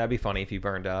discount. Yeah. That'd be funny if you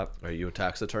burned up. Are you a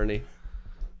tax attorney?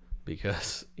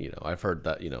 Because I've heard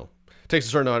that it takes a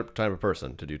certain time of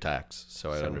person to do tax,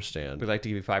 so I understand. We'd like to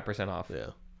give you 5% off.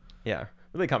 Yeah.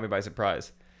 Really caught me by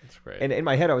surprise. That's great. And in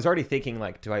my head, I was already thinking,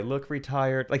 like, do I look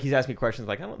retired? Like, he's asking me questions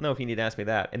like, I don't know if you need to ask me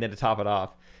that. And then to top it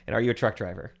off, and are you a truck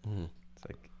driver? Mm-hmm. It's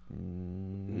like,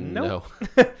 no.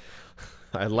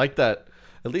 I like that.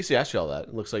 At least he asked you all that.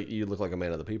 It looks like you look like a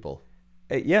man of the people.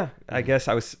 Yeah, I guess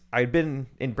I'd been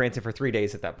in Branson for 3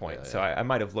 days at that point, so I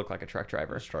might have looked like a truck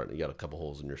driver. You got a couple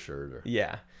holes in your shirt, or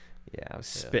yeah, I was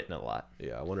spitting a lot.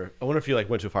 Yeah, I wonder if you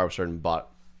went to a fireworks store and bought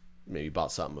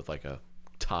something with like a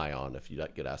tie on. If you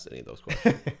get asked any of those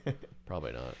questions,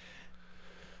 probably not.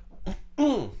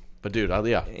 But dude,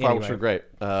 fireworks are great.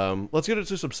 Let's get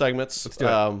into some segments. Let's do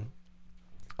it. On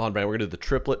brand, we're gonna do the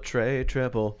triplet Trey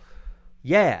triple.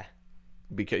 Yeah,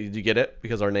 because you get it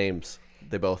because our names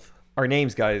our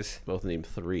names, guys. Both named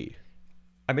 3.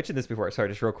 I mentioned this before. Sorry,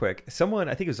 just real quick. Someone,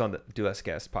 I think it was on the Do Us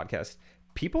Guest podcast.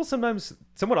 People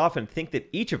somewhat often think that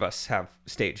each of us have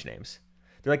stage names.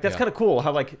 They're like, that's kind of cool.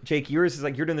 How like Jake, yours is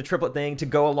like you're doing the triplet thing to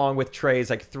go along with Trey's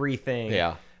like 3 thing.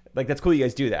 Yeah. Like that's cool. You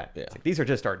guys do that. Yeah. It's like, these are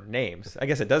just our names. I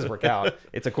guess it does work out.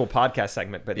 It's a cool podcast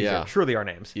segment, but these are truly our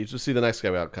names. You just see the next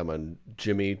guy out coming,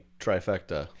 Jimmy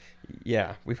Trifecta.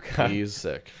 Yeah, he's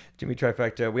sick. Jimmy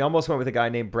Trifecta. We almost went with a guy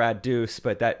named Brad Deuce,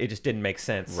 but it just didn't make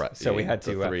sense. Right. So we had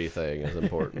to. The 3 thing is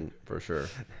important for sure.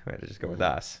 We had to just go with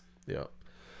us. Yeah.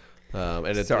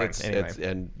 And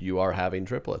and you are having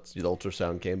triplets. The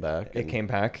ultrasound came back. It came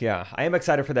back. Yeah, I am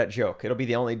excited for that joke. It'll be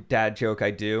the only dad joke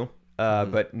I do.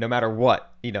 But no matter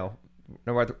what, no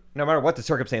matter what the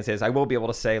circumstance is, I will be able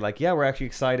to say like, yeah, we're actually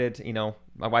excited.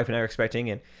 My wife and I are expecting,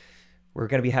 and we're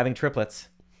going to be having triplets.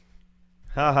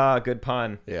 Haha, good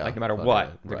pun. Yeah. Like no matter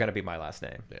what, they're going to be my last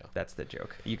name. Yeah. That's the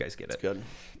joke. You guys get it. Good.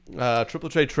 Triple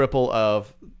Trey triple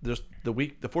of just the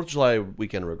 4th of July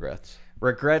weekend regrets.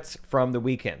 Regrets from the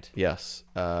weekend. Yes.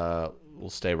 We'll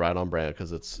stay right on brand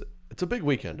because it's a big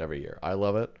weekend every year. I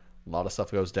love it. A lot of stuff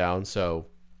goes down. So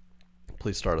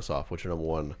please start us off. What's your number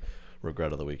one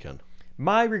regret of the weekend?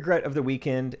 My regret of the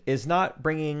weekend is not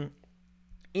bringing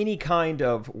any kind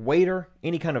of waiter,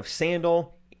 any kind of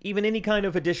sandal, even any kind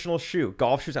of additional shoe.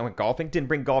 Golf shoes. I went golfing, didn't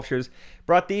bring golf shoes.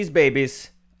 Brought these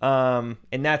babies, and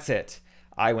that's it.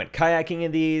 I went kayaking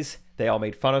in these. They all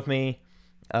made fun of me.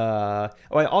 I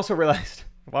also realized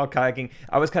while kayaking,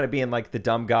 I was kind of being like the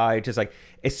dumb guy. Just like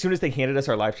as soon as they handed us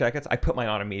our life jackets, I put mine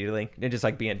on immediately. And just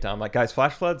like being dumb. Like, guys,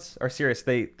 flash floods are serious.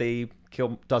 They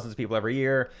kill dozens of people every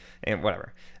year and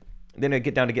whatever. Then I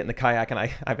get down to get in the kayak, and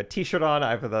I have a t-shirt on, I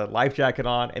have the life jacket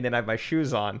on, and then I have my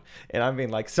shoes on. And I'm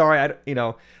being like, sorry, I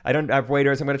don't have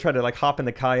waders. I'm going to try to like hop in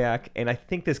the kayak. And I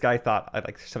think this guy thought I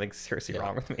like something seriously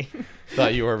wrong with me.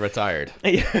 Thought you were retired.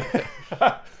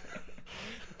 I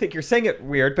think you're saying it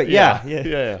weird, but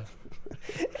yeah.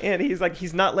 And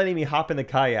he's not letting me hop in the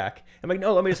kayak. I'm like,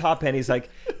 no, let me just hop in. He's like,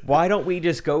 why don't we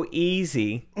just go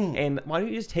easy? And why don't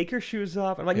you just take your shoes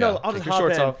off? I'm like, no, I'll just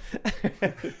hop in. Off.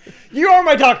 You are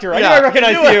my doctor. I knew I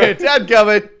recognized you.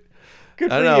 Dadgummit. Good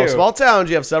for I know. you. Small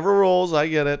towns, you have several rules. I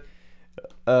get it.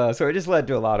 So it just led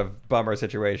to a lot of bummer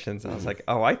situations. I was like,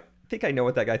 oh, I think I know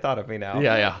what that guy thought of me now.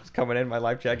 Yeah. He's coming in my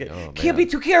life jacket. Oh, Can't be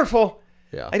too careful.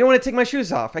 Yeah. I don't want to take my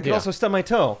shoes off. I could also stub my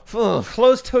toe.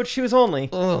 Closed-toed shoes only.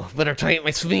 Oh, better tighten my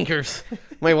sneakers.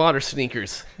 My water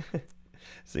sneakers.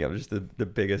 See, I'm just the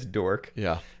biggest dork.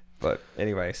 Yeah. But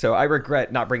anyway, so I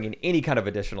regret not bringing any kind of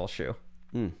additional shoe.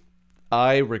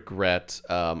 I regret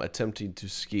attempting to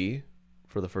ski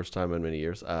for the first time in many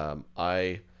years. We're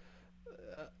going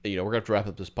to have to wrap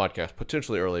up this podcast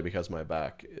potentially early because my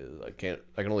back is, I can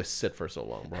only sit for so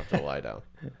long. We'll have to lie down.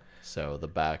 So the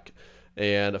back.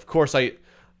 And of course,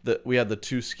 we had the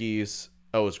 2 skis.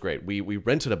 Oh, it was great. We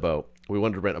rented a boat. We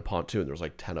wanted to rent a pontoon. There was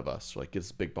like 10 of us. So like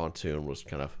this big pontoon was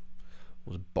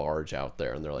barge out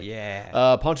there, and they're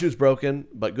like, pontoon's broken,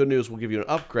 but good news, we'll give you an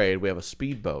upgrade. We have a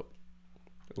speedboat.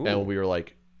 And we were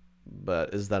like,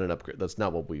 but is that an upgrade? That's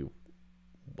not what we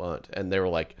want. And they were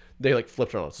like, they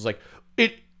flipped it on us. It's like,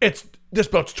 it's this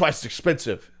boat's twice as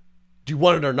expensive. Do you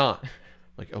want it or not?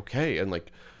 Like, okay. And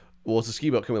like, well, it's a ski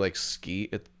boat. Can we ski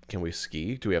it? Can we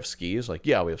ski? Do we have skis? Like,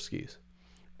 yeah, we have skis.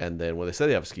 And then when they said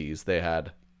they have skis, they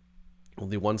had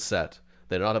only one set.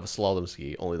 They did not have a slalom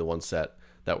ski, only the one set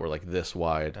that were like this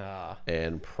wide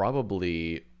and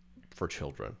probably for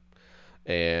children.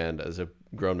 And as a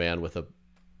grown man with a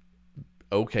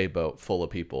okay boat full of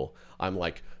people, I'm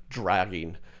like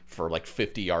dragging for like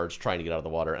 50 yards trying to get out of the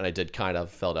water. And I did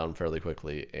fell down fairly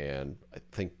quickly and I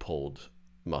think pulled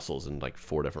muscles in like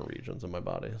 4 different regions of my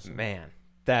body. So. Man,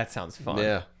 that sounds fun.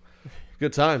 Yeah.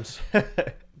 Good times.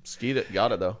 Skied it.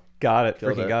 Got it though. Got it.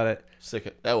 Freaking got it. Sick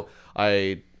it. Oh,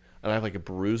 I have like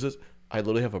bruises. I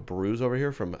literally have a bruise over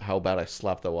here from how bad I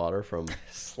slapped the water from.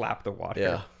 Slap the water.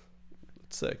 Yeah.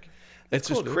 It's sick. It's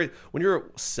cool, just crazy. When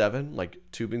you're 7, like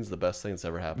tubing's the best thing that's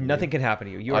ever happened. Nothing can happen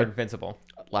to you. You are invincible.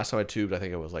 Last time I tubed, I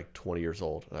think I was like 20 years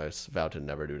old, and I vowed to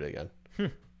never do it again.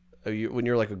 When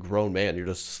you're like a grown man, you're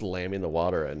just slamming the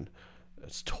water, and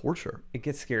it's torture. It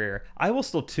gets scarier. I will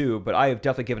still tube, but I have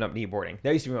definitely given up kneeboarding.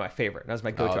 That used to be my favorite. That was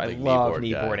my go-to. I love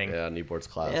kneeboarding. Yeah, kneeboard's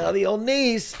classic. Yeah, the old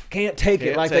knees can't take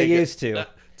it like they used to.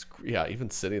 Yeah, even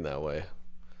sitting that way.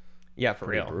 Yeah, for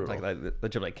real. Like I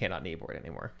legitimately cannot kneeboard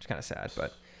anymore. It's kind of sad,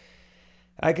 but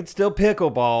I could still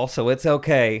pickleball, so it's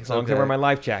okay as long as I wear my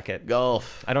life jacket.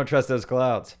 Golf. I don't trust those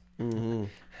clouds.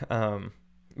 Mm-hmm.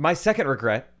 My second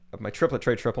regret of my triplet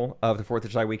trade triple of the 4th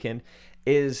of July weekend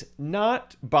is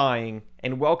not buying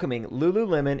and welcoming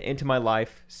Lululemon into my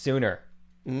life sooner.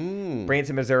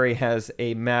 Branson, Missouri has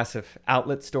a massive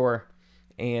outlet store,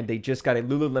 and they just got a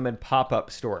Lululemon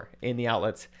pop-up store in the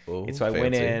outlets. Oh, and so I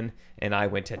went in and I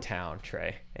went to town,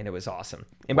 Trey, and it was awesome.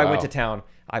 And by went to town,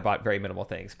 I bought very minimal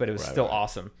things, but it was still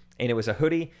awesome. And it was a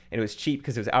hoodie, and it was cheap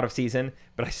because it was out of season,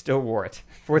 but I still wore it.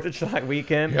 4th of July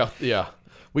weekend. Yeah.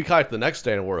 We kayaked the next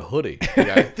day and wore a hoodie.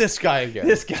 This guy again.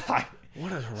 This guy.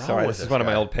 What is wrong Sorry, with this is one of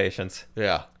my old patients.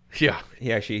 Yeah. He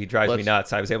drives me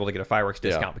nuts. I was able to get a fireworks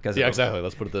discount because of him. Exactly.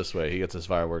 Let's put it this way. He gets his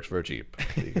fireworks for cheap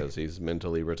because he's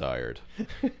mentally retired.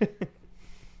 He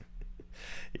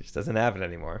just doesn't have it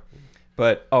anymore.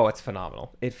 But it's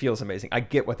phenomenal. It feels amazing. I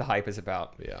get what the hype is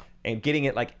about. Yeah. And getting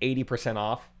it like 80%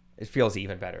 off, it feels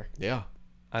even better. Yeah.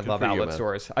 I Good love for you, outlet man.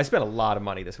 stores. I spent a lot of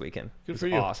money this weekend. Good It for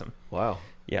was you. Awesome. Wow.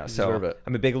 Yeah, You so deserve it.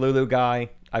 I'm a big Lulu guy.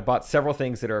 I bought several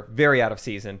things that are very out of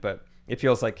season, but it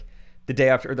feels like the day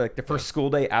after, or like the first school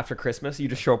day after Christmas, you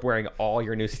just show up wearing all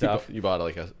your new stuff. You bought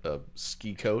like a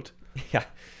ski coat. Yeah.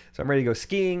 So I'm ready to go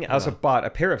skiing. I also bought a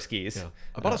pair of skis. Yeah.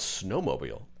 I bought a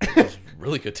snowmobile. It was a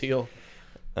really good deal.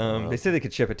 They said they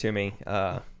could ship it to me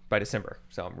by December,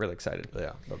 so I'm really excited.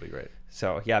 Yeah, that'd be great.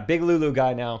 So yeah, big Lulu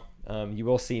guy now. You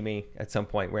will see me at some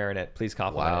point wearing it. Please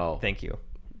compliment Wow. it. Thank you.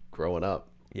 Growing up,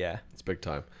 Yeah. it's big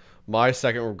time. My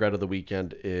second regret of the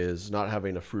weekend is not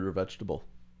having a fruit or vegetable.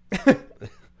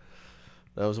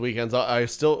 Those weekends, I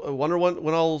still wonder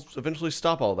when I'll eventually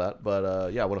stop all that.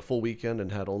 But yeah, I went a full weekend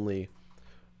and had only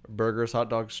burgers, hot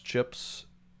dogs, chips,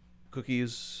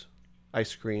 cookies,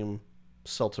 ice cream,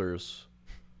 seltzers.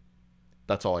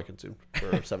 That's all I consumed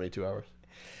for 72 hours.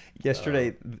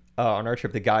 Yesterday on our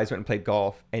trip, the guys went and played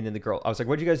golf, and then the girl, I was like,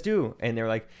 "What'd you guys do?" And they were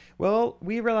like, "Well,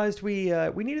 we realized we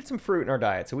needed some fruit in our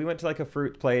diet, so we went to like a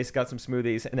fruit place, got some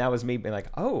smoothies," and that was me being like,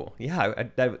 "Oh, yeah,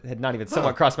 that had not even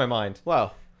somewhat crossed my mind."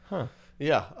 Wow. Huh.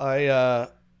 Yeah, I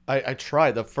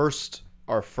tried I was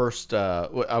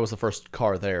the first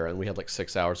car there, and we had like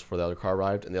 6 hours before the other car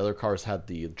arrived, and the other cars had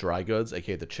the dry goods,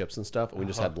 aka the chips and stuff, and we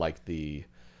just had like the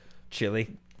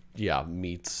Chili.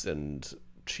 meats and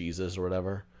cheeses or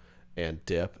whatever and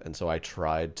dip. And so I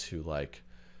tried to like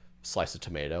slice a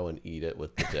tomato and eat it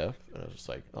with the dip, and I was just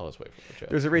like, I'll just wait for the chips.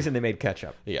 There's a reason they made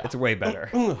ketchup. Yeah. It's way better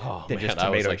Oh, than man, just I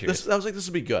was tomato like, juice. this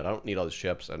would be good. I don't need all these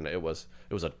chips, and it was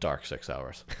a dark 6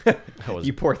 hours. I was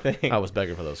You poor thing. I was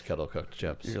begging for those kettle cooked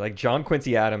chips. You're like, John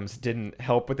Quincy Adams didn't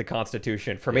help with the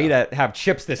Constitution for me to have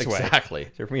chips this way. Exactly.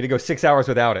 So for me to go 6 hours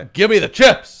without it. Give me the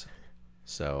chips.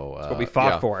 So That's what we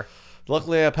fought yeah. for.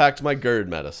 Luckily, I packed my GERD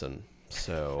medicine,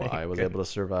 so I was able to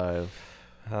survive.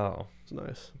 Oh, It's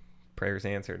nice. prayers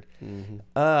answered. Mm-hmm.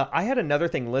 I had another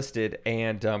thing listed,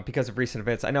 and because of recent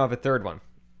events, I now have a third one.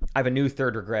 I have a new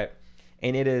third regret,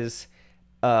 and it is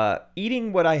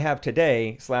eating what I have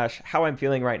today / how I'm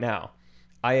feeling right now.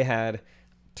 I had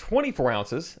 24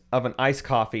 ounces of an iced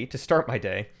coffee to start my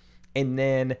day, and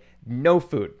then no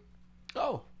food.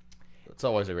 Oh, that's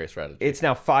always a great strategy. It's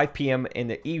now 5 p.m. in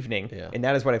the evening, Yeah. and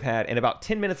that is what I've had. And about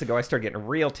 10 minutes ago, I started getting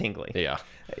real tingly. Yeah.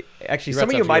 Actually, You're some of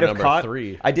about you to might go have number caught.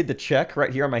 3. I did the check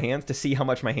right here on my hands to see how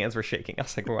much my hands were shaking. I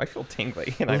was like, "Oh, I feel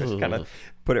tingly," and I just kind of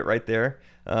put it right there.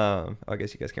 I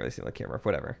guess you guys can't really see on the camera.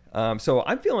 Whatever. So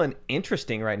I'm feeling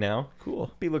interesting right now.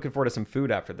 Cool. Be looking forward to some food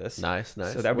after this. Nice.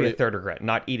 So that would be a third regret: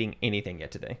 not eating anything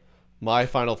yet today. My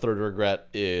final third regret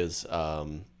is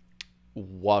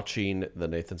watching the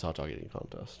Nathan's hot dog eating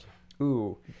contest.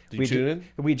 Ooh, Did you tune in?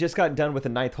 We just got done with the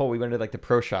ninth hole. We went to like the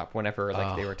pro shop whenever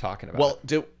they were talking about. Well,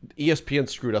 it. ESPN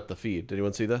screwed up the feed. Did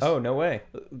anyone see this? Oh, no way.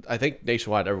 I think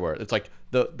nationwide, everywhere. It's like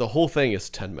the whole thing is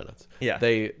 10 minutes. Yeah.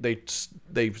 They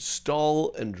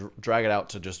stall and drag it out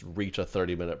to just reach a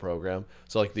 30-minute program.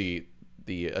 So like the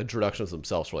introductions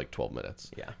themselves were like 12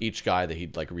 minutes. Yeah. Each guy that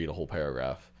he'd like read a whole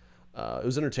paragraph. It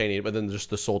was entertaining, but then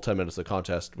just the sole 10 minutes of the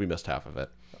contest, we missed half of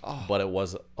it. Oh. But it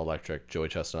was electric. Joey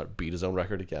Chestnut beat his own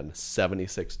record again.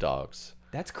 76 dogs.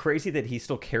 That's crazy that he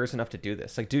still cares enough to do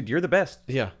this. Like, dude, you're the best.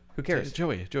 Yeah. Who cares?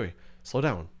 Joey, slow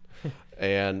down.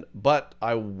 But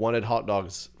I wanted hot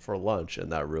dogs for lunch,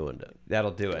 and that ruined it.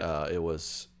 That'll do it. It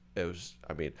was.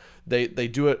 I mean, they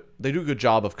do it. They do a good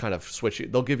job of kind of switching.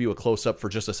 They'll give you a close up for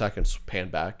just a second, pan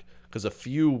back, because a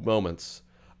few moments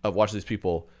of watching these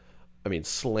people, I mean,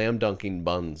 slam dunking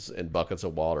buns in buckets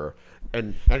of water,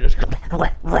 and just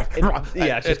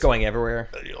yeah, it's just going everywhere.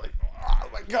 you're like, oh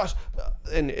my gosh,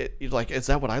 and you're like, is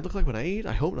that what I look like when I eat?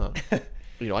 I hope not.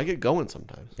 I get going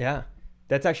sometimes. Yeah.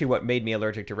 That's actually what made me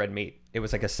allergic to red meat. It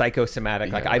was like a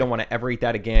psychosomatic, like Yeah. I don't want to ever eat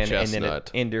that again. Chestnut. And then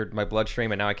it entered my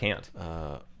bloodstream, and now I can't.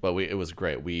 But it was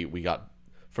great. We got,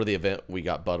 for the event, we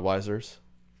got Budweiser's,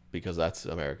 because that's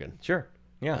American. Sure.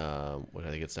 Yeah. Which I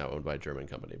think it's now owned by a German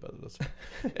company, but that's,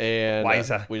 and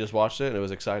Weiser. we just watched it, and it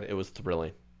was exciting. It was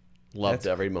thrilling. Loved That's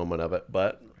every moment of it,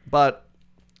 but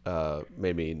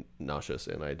made me nauseous,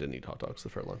 and I didn't eat hot dogs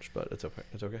for lunch. But it's okay.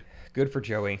 It's okay. Good for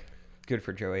Joey. Good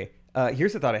for Joey.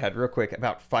 Here's the thought I had real quick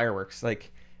about fireworks.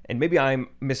 Like, and maybe I'm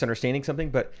misunderstanding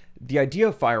something, but the idea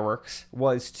of fireworks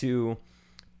was to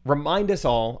remind us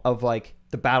all of like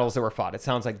the battles that were fought. It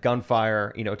sounds like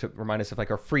gunfire, to remind us of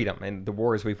like our freedom and the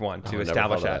wars we've won to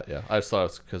establish that. Yeah, I just thought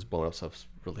it's because blowing up stuff's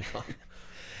really fun.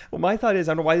 Well, my thought is,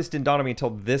 I don't know why this didn't dawn on me until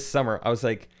this summer. I was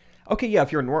like, okay, yeah,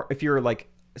 if you're like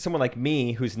someone like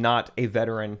me who's not a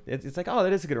veteran, it's like, oh,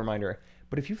 that is a good reminder.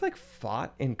 But if you've like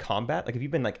fought in combat, like if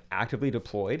you've been like actively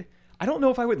deployed, I don't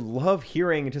know if I would love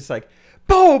hearing just like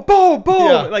boom, boom, boom.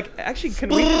 Yeah. Like, actually, can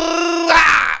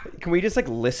we just like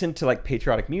listen to like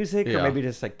patriotic music or maybe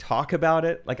just like talk about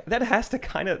it? Like that has to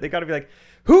they got to be like,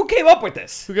 who came up with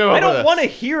this? I don't want to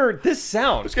hear this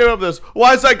sound. Who came up with this?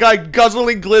 Why is that guy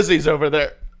guzzling glizzies over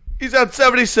there? He's had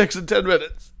 76 in 10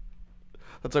 minutes.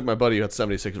 That's like my buddy who had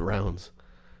 76 rounds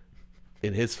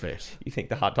in his face. You think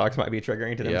the hot dogs might be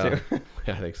triggering to them too?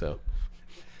 Yeah, I think so.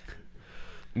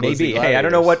 Maybe. Hey, I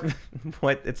don't know what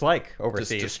it's like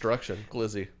overseas. Just destruction,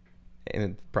 glizzy.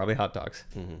 And probably hot dogs.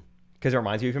 Because it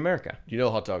reminds you of America. You know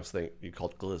hot dogs thing you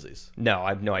called glizzies. No, I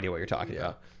have no idea what you're talking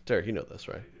about. Derek, you know this,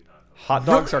 right? Hot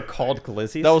dogs are called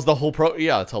glizzies? That was the whole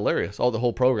Yeah, it's hilarious. The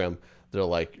whole program, they're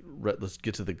like, let's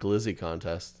get to the glizzy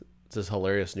contest. It's this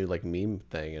hilarious new like meme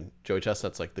thing, and Joey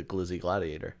Chestnut's like the glizzy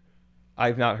gladiator.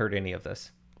 I've not heard any of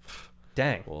this.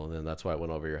 Dang. Well, then that's why it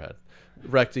went over your head.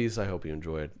 Recties, I hope you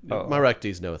enjoyed. Oh. My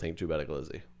recties know a thing too about a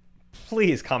glizzy.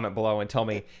 Please comment below and tell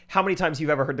me how many times you've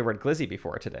ever heard the word glizzy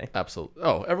before today. Absolutely.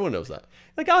 Oh, everyone knows that.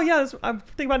 Like, oh yeah, I'm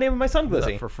thinking about naming my son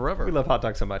Glizzy. For forever. We love hot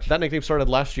dogs so much. That nickname started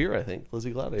last year, I think.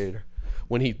 Glizzy Gladiator.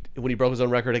 When he broke his own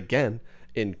record again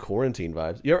in Quarantine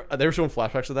Vibes. They were showing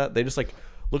flashbacks of that. They just like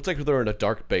looked like they were in a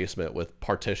dark basement with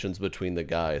partitions between the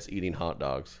guys eating hot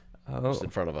dogs. Just in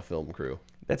front of a film crew.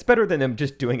 That's better than them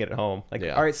just doing it at home. Like,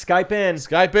 Yeah. all right, Skype in.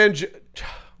 Skype in.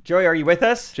 Joey, are you with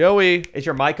us? Joey. Is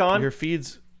your mic on? Your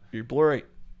feeds, you're blurry.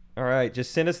 All right,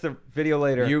 just send us the video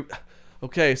later.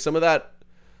 Okay, some of that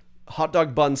hot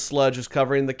dog bun sludge is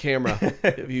covering the camera.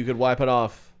 If you could wipe it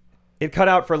off. It cut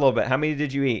out for a little bit. How many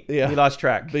did you eat? Yeah. We lost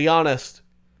track. Be honest.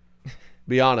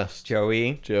 Be honest.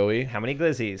 Joey, how many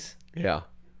glizzies? Yeah.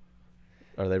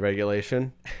 Are they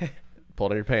regulation? Pull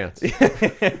down your pants.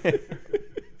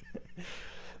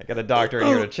 I got a doctor in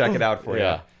here to check it out for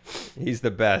you. He's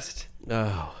the best.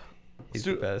 Oh. He's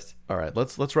the best. All right,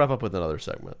 let's wrap up with another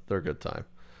segment. They're a good time.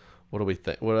 What do we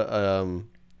think? Have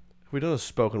we done a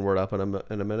spoken word up in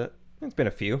a minute? It's been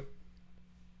a few.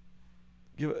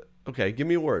 Give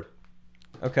me a word.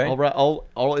 Okay.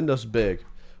 I'll end us big.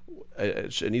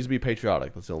 It needs to be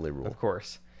patriotic. That's the only rule. Of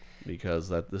course. Because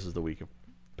this is the week of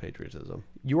patriotism.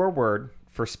 Your word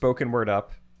for spoken word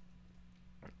up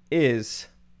is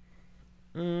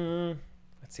let's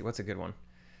see, what's a good one?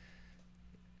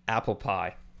 Apple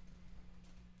pie.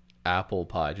 Apple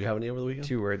pie. Do you have any over the weekend?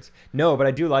 2 words. No, but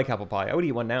I do like apple pie. I would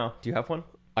eat one now. Do you have one?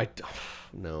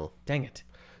 No. Dang it.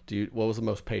 What was the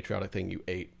most patriotic thing you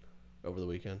ate over the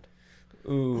weekend?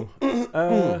 Ooh.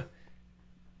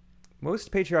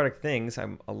 Most patriotic things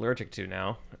I'm allergic to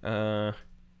now.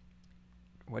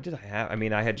 What did I have? I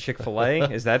mean, I had Chick-fil-A.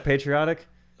 Is that patriotic?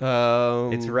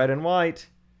 It's red and white.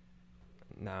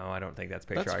 No, I don't think that's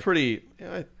patriotic. That's pretty.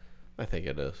 Yeah, I think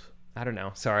it is. I don't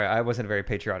know. Sorry, I wasn't a very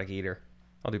patriotic eater.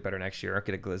 I'll do better next year. I'll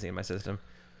get a glizzy in my system.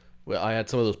 Well, I had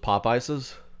some of those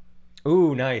Popeyes.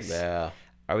 Ooh, nice. Yeah.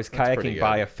 I was kayaking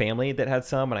by a family that had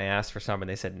some, and I asked for some, and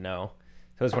they said no.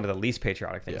 So it was one of the least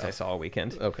patriotic things I saw all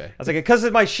weekend. Okay. I was like, because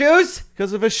of my shoes?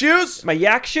 Because of his shoes? My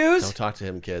yak shoes? Don't talk to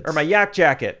him, kids. Or my yak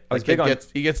jacket. I was big on...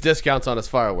 He gets discounts on his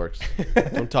fireworks.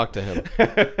 Don't talk to him.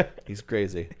 He's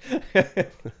crazy. All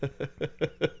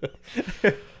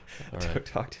right. Don't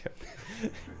talk to him.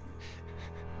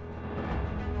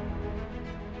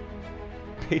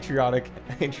 Patriotic,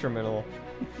 instrumental,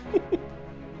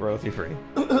 royalty free.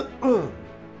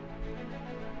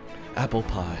 Apple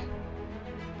pie.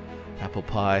 Apple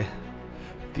pie.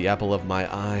 The apple of my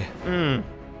eye.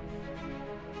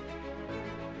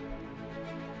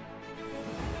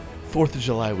 4th of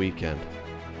July weekend.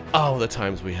 Oh, the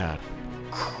times we had.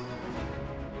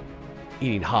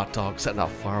 Eating hot dogs, setting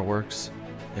off fireworks.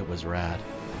 It was rad.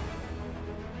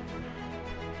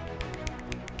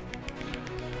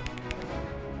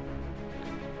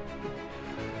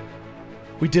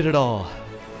 We did it all.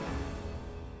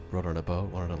 Rode on a boat,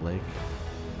 went on a lake.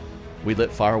 We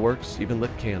lit fireworks, even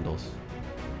lit candles.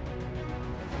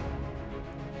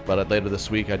 But later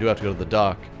this week, I do have to go to the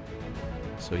dock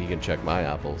so he can check my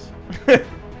apples.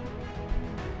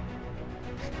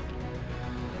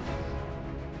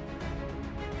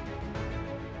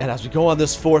 And as we go on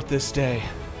this 4th this day,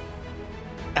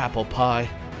 apple pie,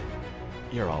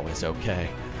 you're always okay.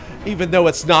 Even though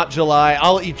it's not July,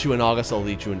 I'll eat you in August, I'll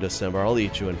eat you in December, I'll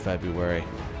eat you in February,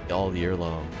 all year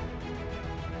long.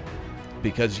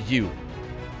 Because you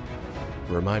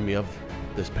remind me of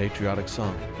this patriotic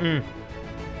song.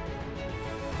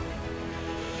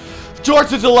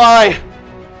 4th of July,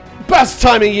 best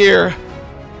time of year.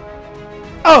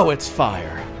 Oh, it's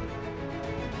fire.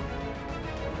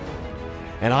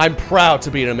 And I'm proud to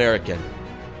be an American.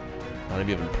 I'm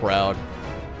even proud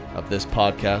of this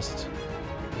podcast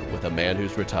with a man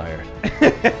who's retired.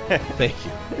 Thank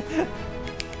you.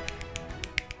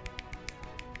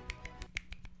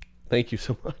 Thank you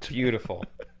so much. Beautiful.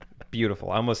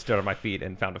 Beautiful. I almost stood on my feet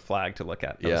and found a flag to look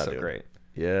at. That was so dude. great.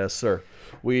 Yes, sir.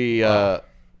 We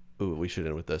we should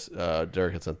end with this.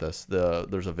 Derek had sent this.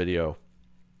 There's a video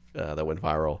that went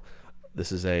viral.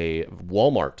 This is a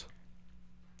Walmart.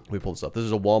 We pulled this up. This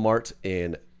is a Walmart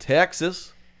in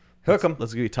Texas. Hook 'em.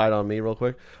 Let's get you tied on me real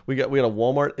quick. We got a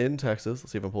Walmart in Texas.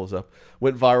 Let's see if I can pull this up.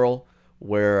 Went viral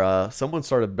where someone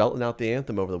started belting out the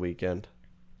anthem over the weekend.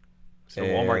 So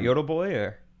Walmart Yodel Boy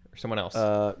or someone else?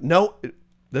 No,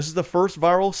 this is the first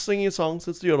viral singing song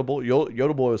since the Yodel Boy.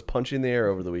 Yodel Boy was punching the air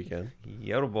over the weekend.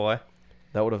 Yodel Boy.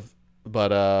 That would have,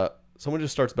 but someone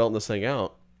just starts belting this thing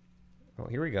out. Oh,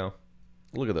 here we go.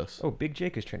 Look at this. Oh, Big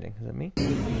Jake is trending. Is that me?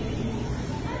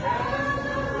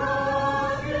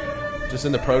 Just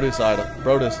in the produce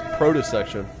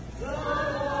section.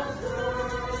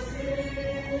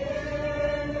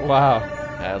 Wow.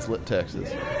 Hazlitt, Texas.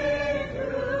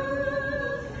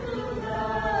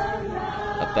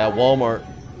 At that Walmart.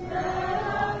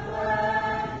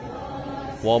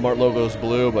 Walmart logo's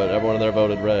blue, but everyone in there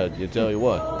voted red. You tell you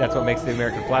what. That's what makes the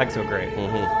American flag so great.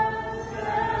 Mm-hmm.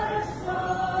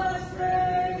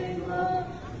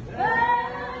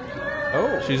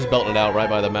 Oh. She's just belting it out right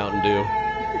by the Mountain Dew.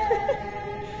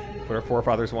 What our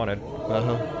forefathers wanted.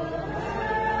 Uh-huh.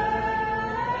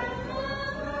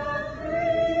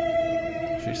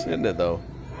 She's sitting it, though.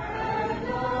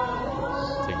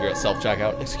 So you're at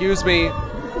self-checkout. Excuse me.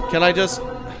 Can I just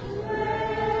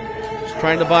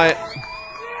trying to buy it.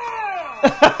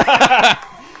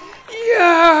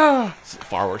 Yeah!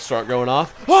 Fireworks start going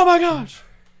off. Oh, my gosh.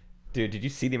 Dude, did you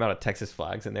see the amount of Texas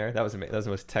flags in there? That was amazing. That was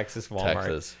the most Texas Walmart.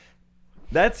 Texas.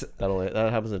 That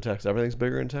happens in Texas. Everything's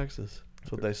bigger in Texas.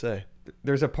 That's what they say.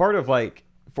 There's a part of like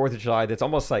 4th of July that's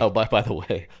almost like... Oh, by the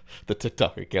way, the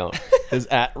TikTok account is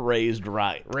at Raised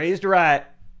Right. Raised Right.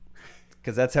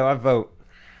 Because that's how I vote.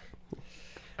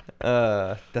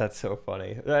 That's so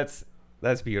funny. That's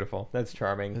beautiful. That's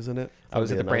charming. Isn't it? I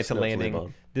was at the Branson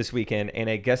Landing this weekend, and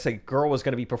I guess a girl was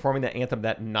going to be performing the anthem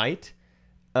that night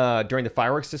during the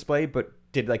fireworks display, but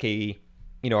did like a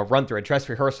run through, a dress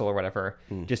rehearsal or whatever,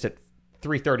 just at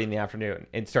 3:30 in the afternoon,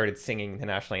 and started singing the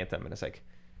national anthem. And it's like,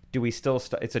 do we still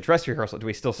it's a dress rehearsal? Do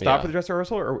we still stop for the dress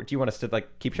rehearsal, or do you want us to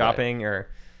like keep shopping? Or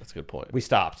that's a good point. We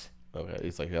stopped. Okay,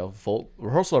 it's like a full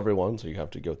rehearsal, everyone, so you have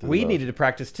to go through. We needed to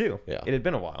practice too. Yeah, it had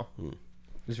been a while. It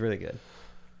was really good.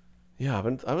 Yeah, I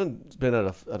haven't been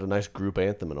at a nice group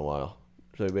anthem in a while,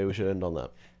 so maybe we should end on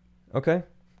that. Okay.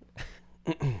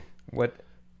 What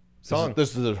song?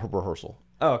 This is the rehearsal.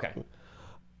 Oh, okay.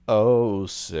 Oh,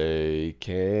 say,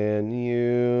 can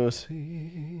you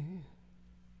see?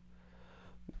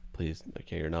 Please,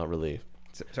 okay, you're not relieved.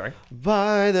 Sorry.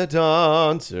 By the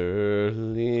dawn's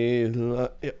early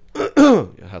light.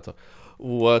 Yeah,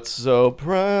 what so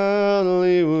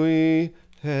proudly we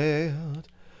hailed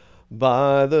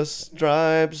by the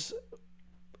stripes.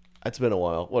 It's been a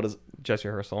while. What is dress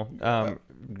rehearsal?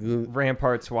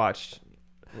 Ramparts watched.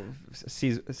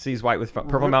 Sees white with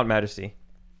Purple Mountain Majesty.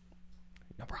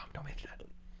 No problem. Don't mention that.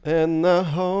 And the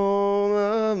home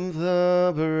of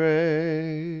the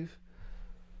brave.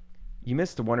 You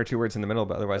missed the one or two words in the middle,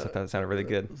 but otherwise I thought it sounded really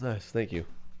good. Nice, thank you.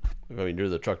 I mean, you're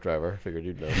the truck driver. I figured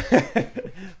you'd know.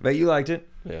 But you liked it.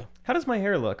 Yeah. How does my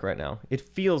hair look right now? It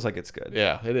feels like it's good.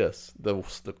 Yeah, it is. The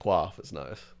coif is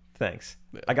nice. Thanks.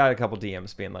 Yeah. I got a couple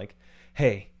DMs being like,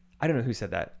 "Hey, I don't know who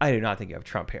said that. I do not think you have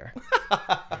Trump hair."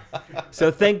 So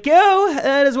thank you.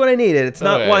 That is what I needed. It's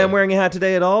not why I'm wearing a hat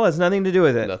today at all. It has nothing to do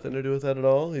with it. Nothing to do with that at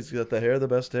all. He's got the hair, the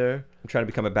best hair. I'm trying to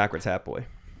become a backwards hat boy.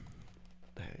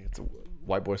 Dang, it's a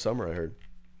white boy summer, I heard.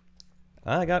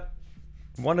 I got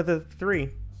one of the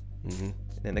three.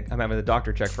 And I'm having the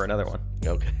doctor check for another one.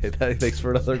 Okay, thanks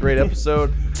for another great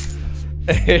episode.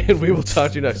 And we will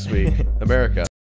talk to you next week. America.